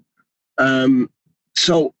to be.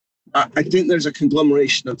 So I think there's a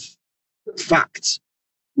conglomeration of facts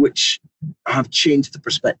which have changed the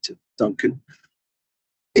perspective, Duncan.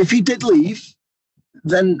 If he did leave,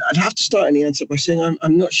 then I'd have to start any answer by saying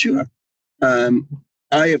I'm not sure.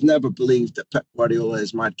 I have never believed that Pep Guardiola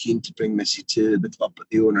is mad keen to bring Messi to the club, but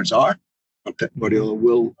the owners are. And Pep Guardiola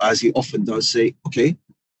will, as he often does, say, okay,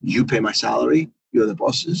 you pay my salary, you're the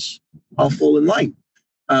bosses, I'll fall in line.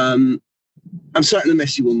 I'm certain that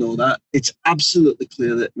Messi will know that. It's absolutely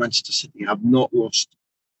clear that Manchester City have not lost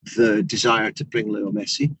the desire to bring Leo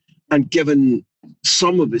Messi. And given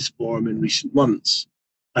some of his form in recent months,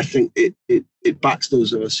 I think it backs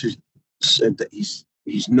those of us who said that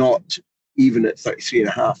he's not, even at 33 and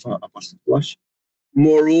a half, a busted flush.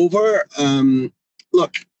 Moreover,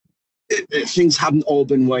 look, things haven't all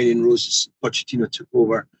been wine and roses. Pochettino took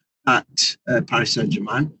over at Paris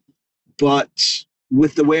Saint-Germain. But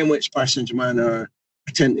with the way in which Paris Saint-Germain are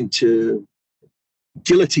attempting to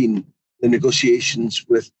guillotine the negotiations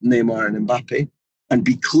with Neymar and Mbappe and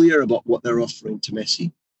be clear about what they're offering to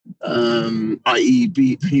Messi, i.e.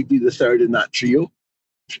 be the third in that trio,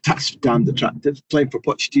 that's damned attractive. Playing for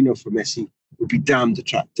Pochettino for Messi would be damned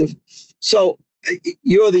attractive. So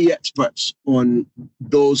you're the experts on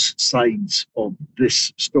those sides of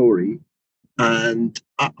this story, and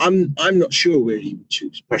I'm not sure where he would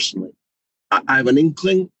choose personally. I have an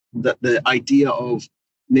inkling that the idea of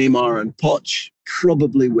Neymar and Poch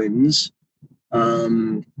probably wins.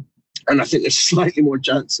 And I think there's slightly more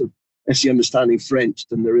chance of Messi understanding French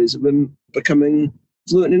than there is of him becoming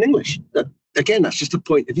fluent in English. Again, that's just a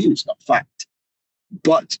point of view, it's not fact.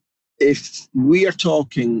 But if we are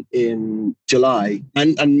talking in July,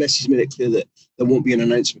 and Messi's made it clear that there won't be an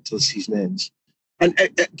announcement till the season ends, and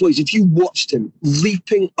boys, if you watched him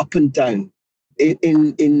leaping up and down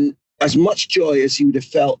in as much joy as he would have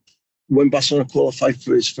felt when Barcelona qualified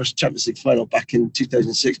for his first Champions League final back in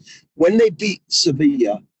 2006, when they beat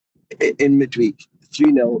Sevilla in midweek,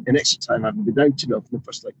 3-0 in extra time, having been down 2-0 from the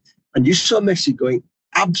first leg, and you saw Messi going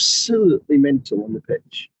absolutely mental on the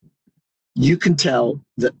pitch, you can tell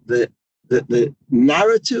that the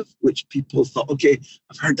narrative, which people thought, okay,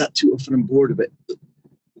 I've heard that too often, I'm bored of it,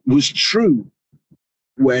 was true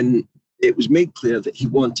when it was made clear that he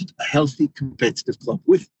wanted a healthy, competitive club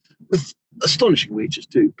with astonishing wages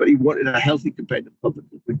too, but he wanted a healthy, competitive club that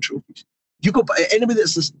would win trophies. You go back, anybody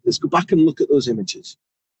that's listening to this, go back and look at those images,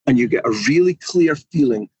 and you get a really clear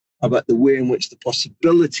feeling about the way in which the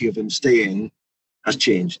possibility of him staying has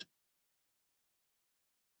changed.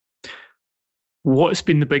 What's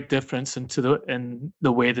been the big difference in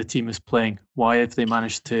the way the team is playing? Why have they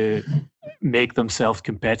managed to make themselves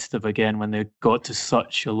competitive again when they got to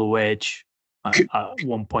such a low edge at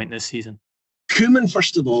one point this season? Koeman,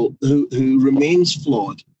 first of all, who remains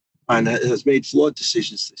flawed and has made flawed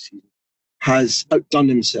decisions this season, has outdone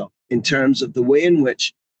himself in terms of the way in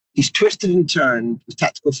which he's twisted and turned with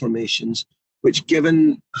tactical formations, which,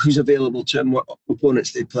 given who's available to him, what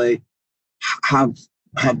opponents they play, have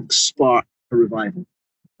sparked a revival.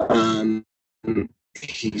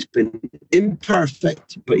 He's been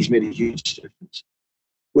imperfect, but he's made a huge difference.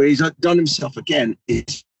 Where he's outdone himself again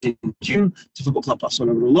is in June to Football Club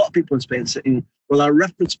Barcelona. There were a lot of people in Spain saying, well, our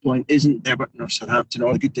reference point isn't Everton or Southampton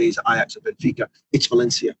or the good days at Ajax or Benfica, it's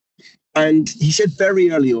Valencia. And he said very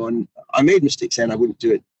early on, I made mistakes then, I wouldn't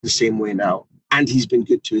do it the same way now. And he's been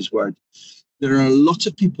good to his word. There are a lot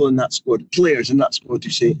of people in that squad, players in that squad, who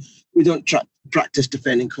say, we don't practice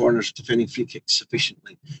defending corners, defending free kicks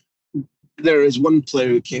sufficiently. There is one player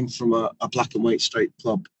who came from a black and white striped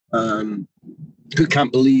club who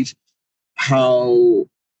can't believe how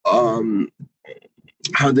how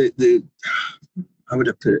would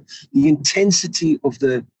I put it? The intensity of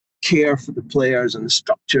the care for the players and the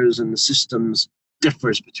structures and the systems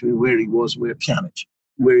differs between where he was, where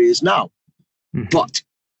he is now. Mm-hmm. But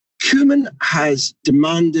Koeman has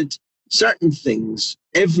demanded certain things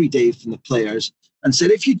every day from the players and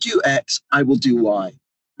said, if you do X, I will do Y.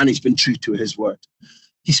 And he's been true to his word.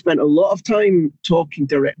 He spent a lot of time talking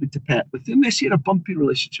directly to Pep, with whom Messi had a bumpy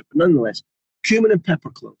relationship, but nonetheless, Koeman and Pep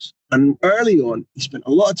are close. And early on, he spent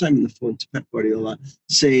a lot of time on the phone to Pep Guardiola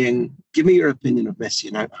saying, give me your opinion of Messi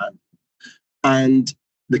and out hand. And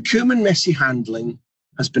the Koeman-Messi handling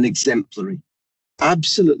has been exemplary,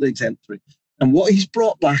 absolutely exemplary. And what he's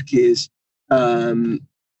brought back is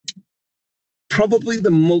probably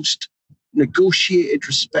the most negotiated,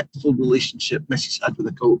 respectful relationship Messi's had with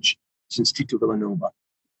a coach since Tito Villanova.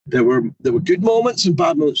 There were good moments and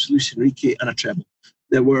bad moments with Luis Enrique and a treble.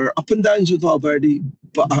 There were up and downs with Valverde,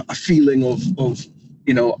 but a feeling of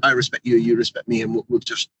I respect you, you respect me, and we'll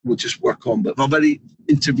just work on. But Valverde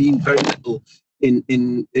intervened very little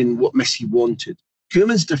in what Messi wanted.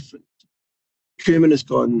 Koeman's different. Koeman has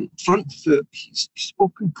gone front foot. He's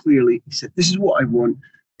spoken clearly. He said, "This is what I want,"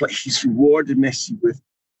 but he's rewarded Messi with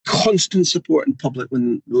constant support in public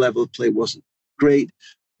when the level of play wasn't great.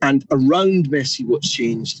 And around Messi, what's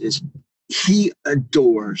changed is he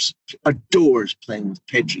adores playing with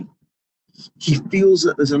Pedri. He feels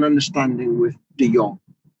that there's an understanding with De Jong.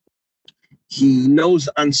 He knows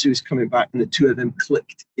that Ansu is coming back, and the two of them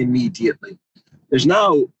clicked immediately. There's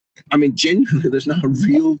now, genuinely, there's now a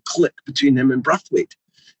real click between him and Braithwaite.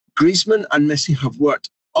 Griezmann and Messi have worked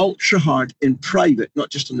ultra hard in private, not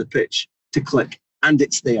just on the pitch, to click, and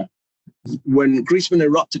it's there. When Griezmann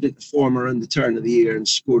erupted into form around the turn of the year and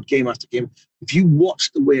scored game after game, if you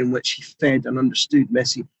watch the way in which he fed and understood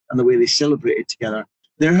Messi and the way they celebrated together,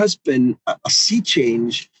 there has been a sea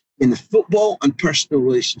change in the football and personal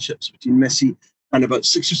relationships between Messi and about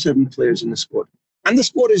 6 or 7 players in the squad. And the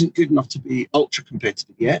squad isn't good enough to be ultra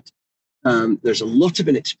competitive yet. There's a lot of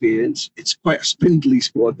inexperience. It's quite a spindly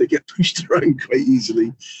squad. They get pushed around quite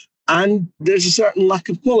easily. And there's a certain lack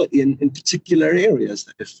of quality in particular areas.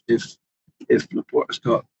 If Laporta's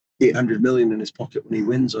got 800 million in his pocket when he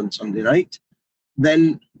wins on Sunday night,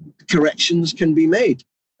 then corrections can be made.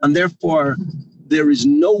 And therefore, there is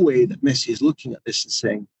no way that Messi is looking at this and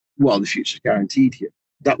saying, well, the future's guaranteed here.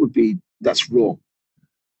 That's wrong.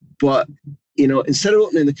 But, instead of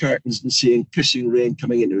opening the curtains and seeing pissing rain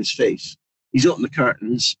coming into his face, he's opened the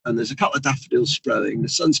curtains and there's a couple of daffodils sprouting, the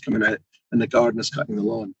sun's coming out, and the gardener's cutting the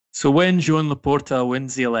lawn. So when Joan Laporta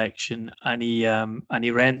wins the election and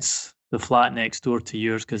he rents the flat next door to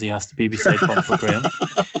yours because he has to be beside Bumper Graham,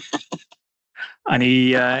 and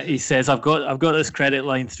he says, I've got this credit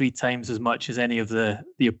line 3 times as much as any of the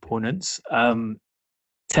opponents.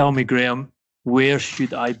 Tell me, Graham, where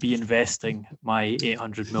should I be investing my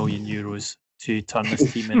 800 million euros to turn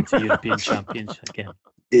this team into European champions again?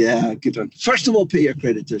 Yeah, good one. First of all, pay your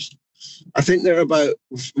creditors. I think they're about,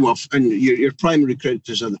 and your primary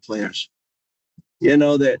creditors are the players.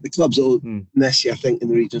 The club's old Messi, I think, in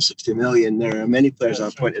the region of 60 million. There are many players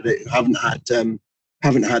I've pointed out who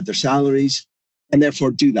haven't had their salaries, and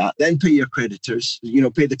therefore do that. Then pay your creditors.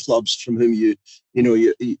 Pay the clubs from whom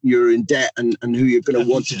you're in debt and who you're going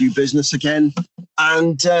to want to do business again.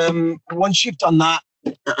 And once you've done that,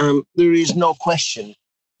 there is no question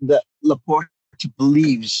that Laporta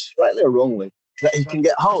believes, rightly or wrongly, that he can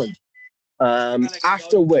get Haaland.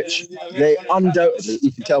 After which they undoubtedly,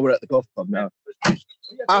 you can tell we're at the golf club now,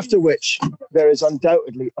 after which there is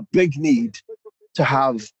undoubtedly a big need to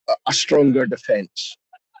have a stronger defence.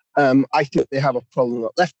 I think they have a problem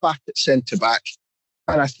at left back, at centre back,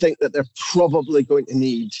 and I think that they're probably going to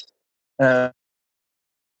need an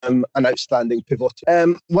outstanding pivot.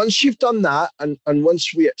 Once you've done that, and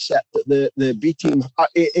once we accept that the B team,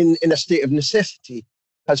 in a state of necessity,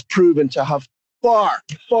 has proven to have far,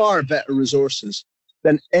 far better resources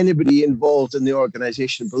than anybody involved in the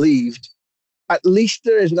organisation believed, at least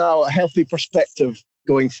there is now a healthy perspective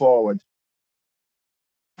going forward.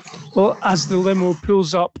 Well, as the limo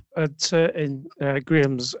pulls up in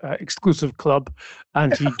Graham's exclusive club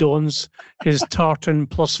and he dons his tartan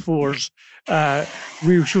 +4s,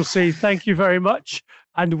 we shall say thank you very much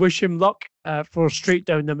and wish him luck for straight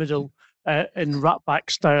down the middle in rat-back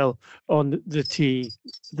style on the tee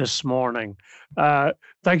this morning.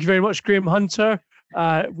 Thank you very much, Graham Hunter.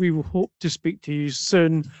 We will hope to speak to you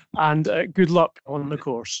soon, and good luck on the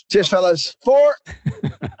course. Cheers, fellas. 4.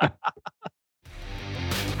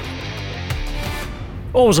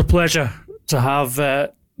 Always a pleasure to have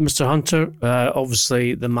Mr. Hunter,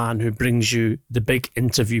 obviously the man who brings you the big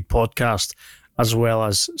interview podcast, as well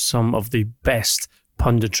as some of the best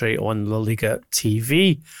punditry on La Liga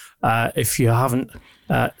TV. If you haven't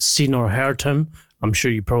seen or heard him, I'm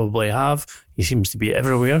sure you probably have. He seems to be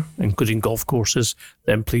everywhere, including golf courses.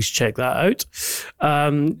 Then please check that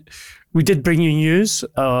out. We did bring you news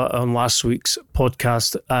on last week's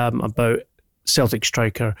podcast about Celtic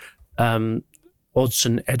striker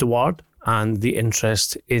Odsonne Edouard and the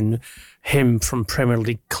interest in him from Premier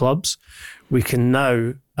League clubs. We can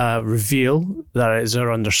now reveal that it is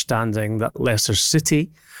our understanding that Leicester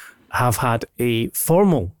City have had a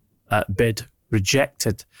formal bid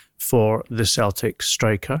rejected for the Celtic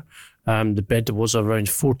striker. The bid was around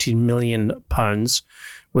 £14 million,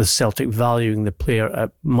 with Celtic valuing the player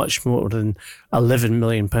at much more than £11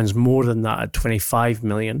 million, more than that at £25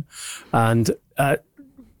 million. And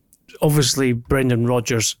obviously, Brendan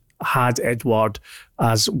Rodgers had Edouard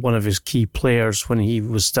as one of his key players when he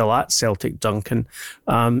was still at Celtic, Duncan.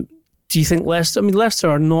 Do you think Leicester? Leicester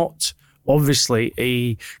are not obviously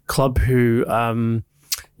a club who,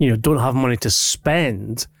 don't have money to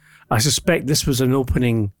spend. I suspect this was an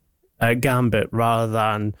opening gambit rather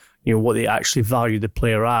than, what they actually value the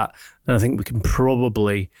player at. And I think we can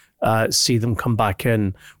probably see them come back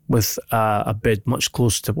in with a bid much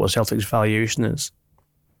closer to what Celtic's valuation is.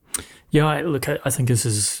 Yeah, I think this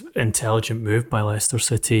is an intelligent move by Leicester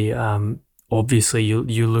City. obviously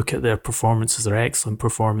you look at their performances, their excellent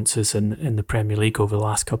performances in the Premier League over the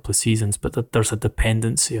last couple of seasons, but there's a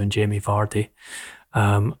dependency on Jamie Vardy.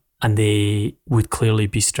 And they would clearly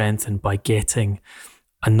be strengthened by getting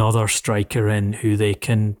another striker in who they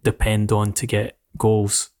can depend on to get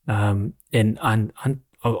goals, and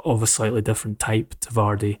of a slightly different type to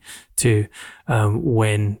Vardy too,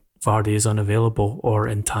 when Vardy is unavailable or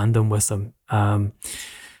in tandem with him.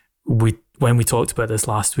 When we talked about this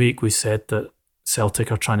last week, we said that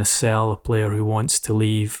Celtic are trying to sell a player who wants to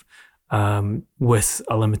leave with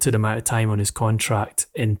a limited amount of time on his contract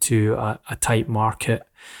into a tight market.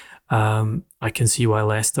 I can see why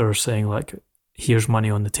Leicester are saying, like, here's money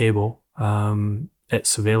on the table.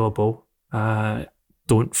 It's available.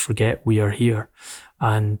 Don't forget we are here,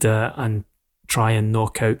 and try and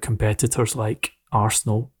knock out competitors like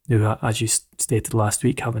Arsenal, who, as you stated last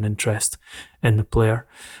week, have an interest in the player.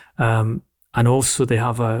 And also they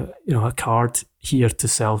have a card here to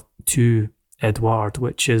sell to Edouard,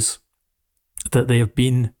 which is that they have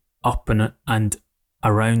been up and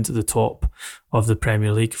around the top of the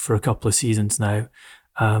Premier League for a couple of seasons now.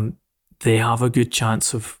 They have a good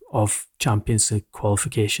chance of Champions League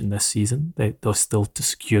qualification this season. They're still to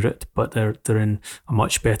secure it, but they're in a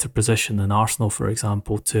much better position than Arsenal, for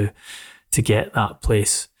example, to get that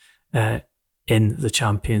place in the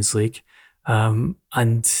Champions League. And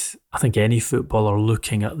I think any footballer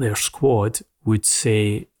looking at their squad would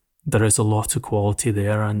say there is a lot of quality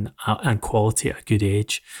there, and quality at a good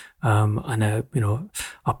age, and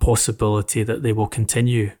a possibility that they will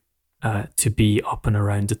continue to be up and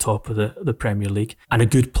around the top of the Premier League, and a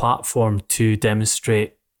good platform to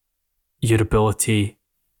demonstrate your ability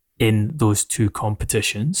in those two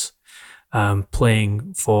competitions,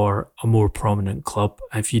 playing for a more prominent club.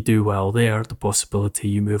 If you do well there, the possibility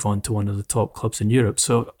you move on to one of the top clubs in Europe.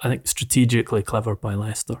 So I think strategically clever by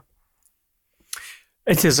Leicester.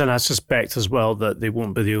 It is, and I suspect as well that they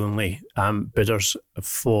won't be the only bidders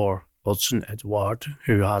for Odsonne Edouard,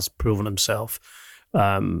 who has proven himself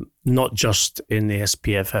not just in the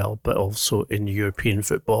SPFL, but also in European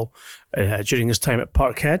football during his time at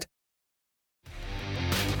Parkhead.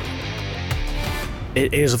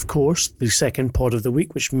 It is, of course, the second pod of the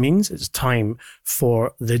week, which means it's time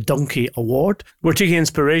for the Donkey Award. We're taking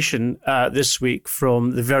inspiration this week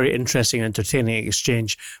from the very interesting and entertaining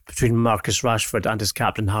exchange between Marcus Rashford and his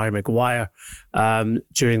captain, Harry Maguire,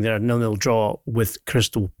 during their 0-0 draw with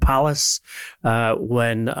Crystal Palace,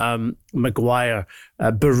 when Maguire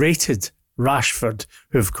berated Rashford,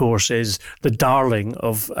 who, of course, is the darling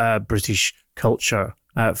of British culture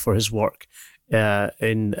for his work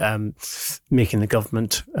in making the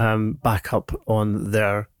government back up on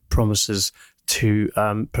their promises to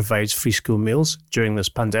provide free school meals during this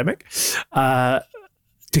pandemic, to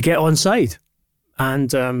get onside. And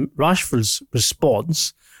Rashford's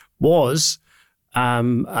response was,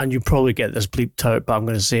 and you probably get this bleeped out, but I'm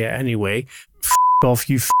going to say it anyway, "F*** off,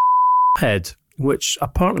 you head," which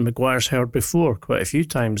apparently Maguire's heard before quite a few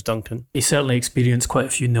times, Duncan. He certainly experienced quite a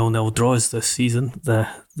few 0-0 draws this season.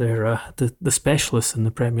 They're the specialists in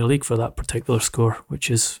the Premier League for that particular score, which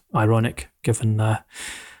is ironic given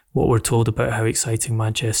what we're told about how exciting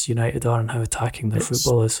Manchester United are and how attacking their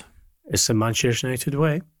football is. It's the Manchester United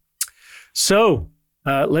way. So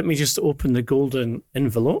let me just open the golden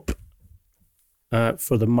envelope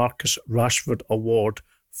for the Marcus Rashford Award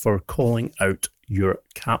for calling out your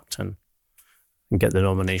captain, and get the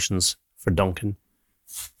nominations for Duncan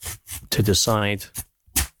to decide.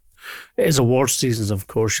 It is awards season, of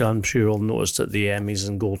course. I'm sure you'll notice that the Emmys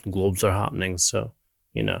and Golden Globes are happening. So,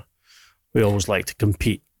 we always like to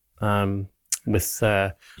compete with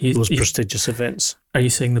those prestigious events. Are you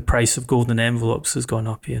saying the price of golden envelopes has gone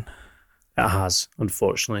up, Ian? It has,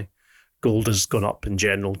 unfortunately. Gold has gone up in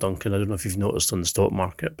general, Duncan. I don't know if you've noticed on the stock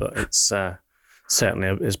market, but it's certainly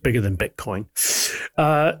it's bigger than Bitcoin.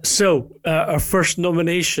 So our first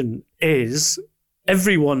nomination is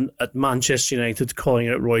everyone at Manchester United calling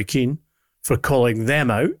out Roy Keane for calling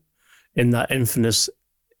them out in that infamous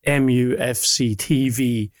MUFC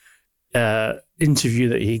TV interview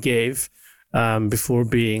that he gave before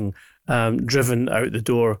being driven out the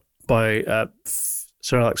door by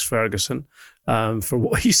Sir Alex Ferguson for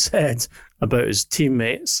what he said about his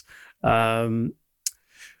teammates.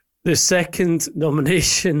 The second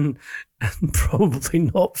nomination, and probably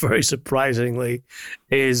not very surprisingly,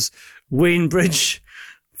 is Wayne Bridge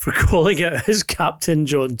for calling out his captain,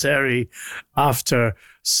 John Terry, after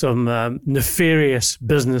some nefarious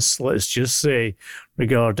business, let's just say,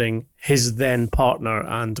 regarding his then partner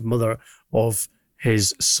and mother of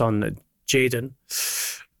his son, Jayden.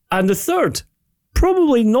 And the third,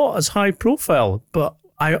 probably not as high profile, but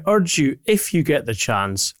I urge you, if you get the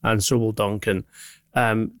chance, and so will Duncan,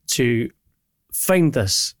 to find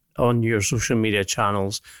this on your social media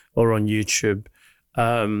channels or on YouTube,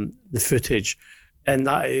 the footage. And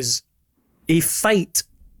that is a fight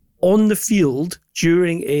on the field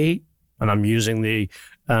during and I'm using the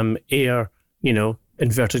air,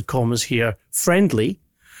 inverted commas here, friendly,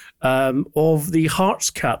 of the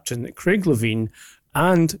Hearts captain, Craig Levein,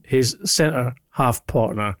 and his centre-half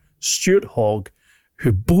partner, Stuart Hogg,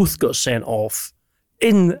 who both got sent off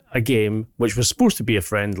in a game which was supposed to be a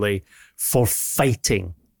friendly for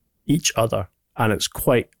fighting each other. And it's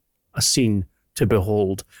quite a scene to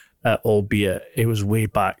behold, albeit it was way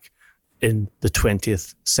back in the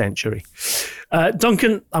 20th century.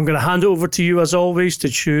 Duncan, I'm going to hand it over to you as always to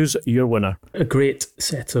choose your winner. A great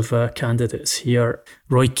set of candidates here.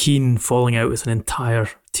 Roy Keane falling out with an entire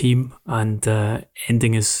team and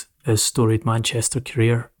ending his storied Manchester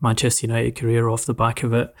United career off the back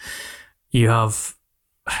of it. You have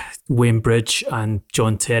Wayne Bridge and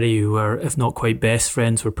John Terry, who are, if not quite best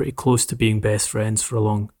friends, were pretty close to being best friends for a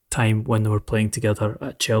long time when they were playing together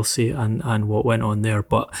at Chelsea and what went on there.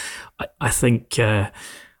 But I think I'm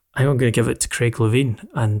going to give it to Craig Levein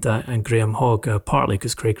and Graham Hogg, partly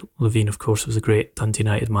because Craig Levein, of course, was a great Dundee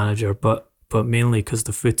United manager, but mainly because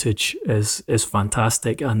the footage is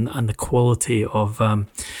fantastic and the quality of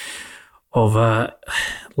a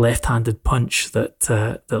left-handed punch that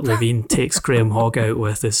Levein takes Graham Hogg out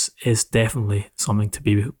with is definitely something to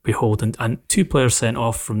be beholden. And two players sent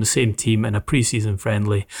off from the same team in a pre-season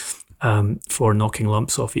friendly for knocking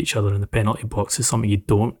lumps off each other in the penalty box is something you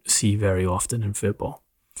don't see very often in football.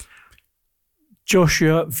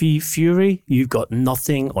 Joshua V. Fury, you've got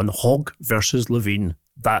nothing on Hogg versus Levein.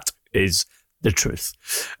 That is the truth.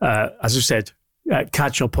 As I said,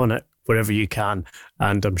 catch up on it wherever you can,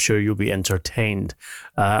 and I'm sure you'll be entertained.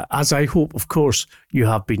 As I hope, of course, you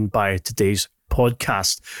have been by today's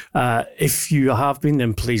podcast. If you have been,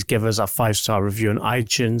 then please give us a 5-star review on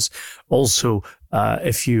iTunes. Also,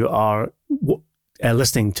 if you are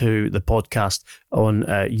listening to the podcast on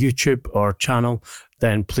YouTube or channel,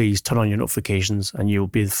 then please turn on your notifications and you'll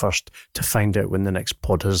be the first to find out when the next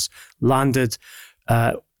pod has landed.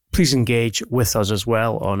 Please engage with us as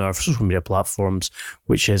well on our social media platforms,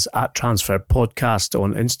 which is at Transfer Podcast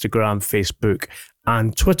on Instagram, Facebook,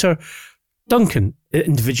 and Twitter. Duncan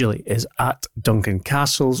individually is at Duncan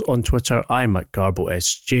Castles on Twitter. I'm at Garbo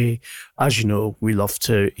SJ. As you know, we love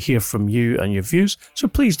to hear from you and your views, so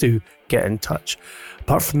please do get in touch.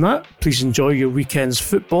 Apart from that, please enjoy your weekend's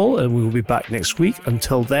football, and we will be back next week.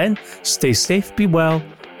 Until then, stay safe, be well,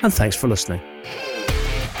 and thanks for listening.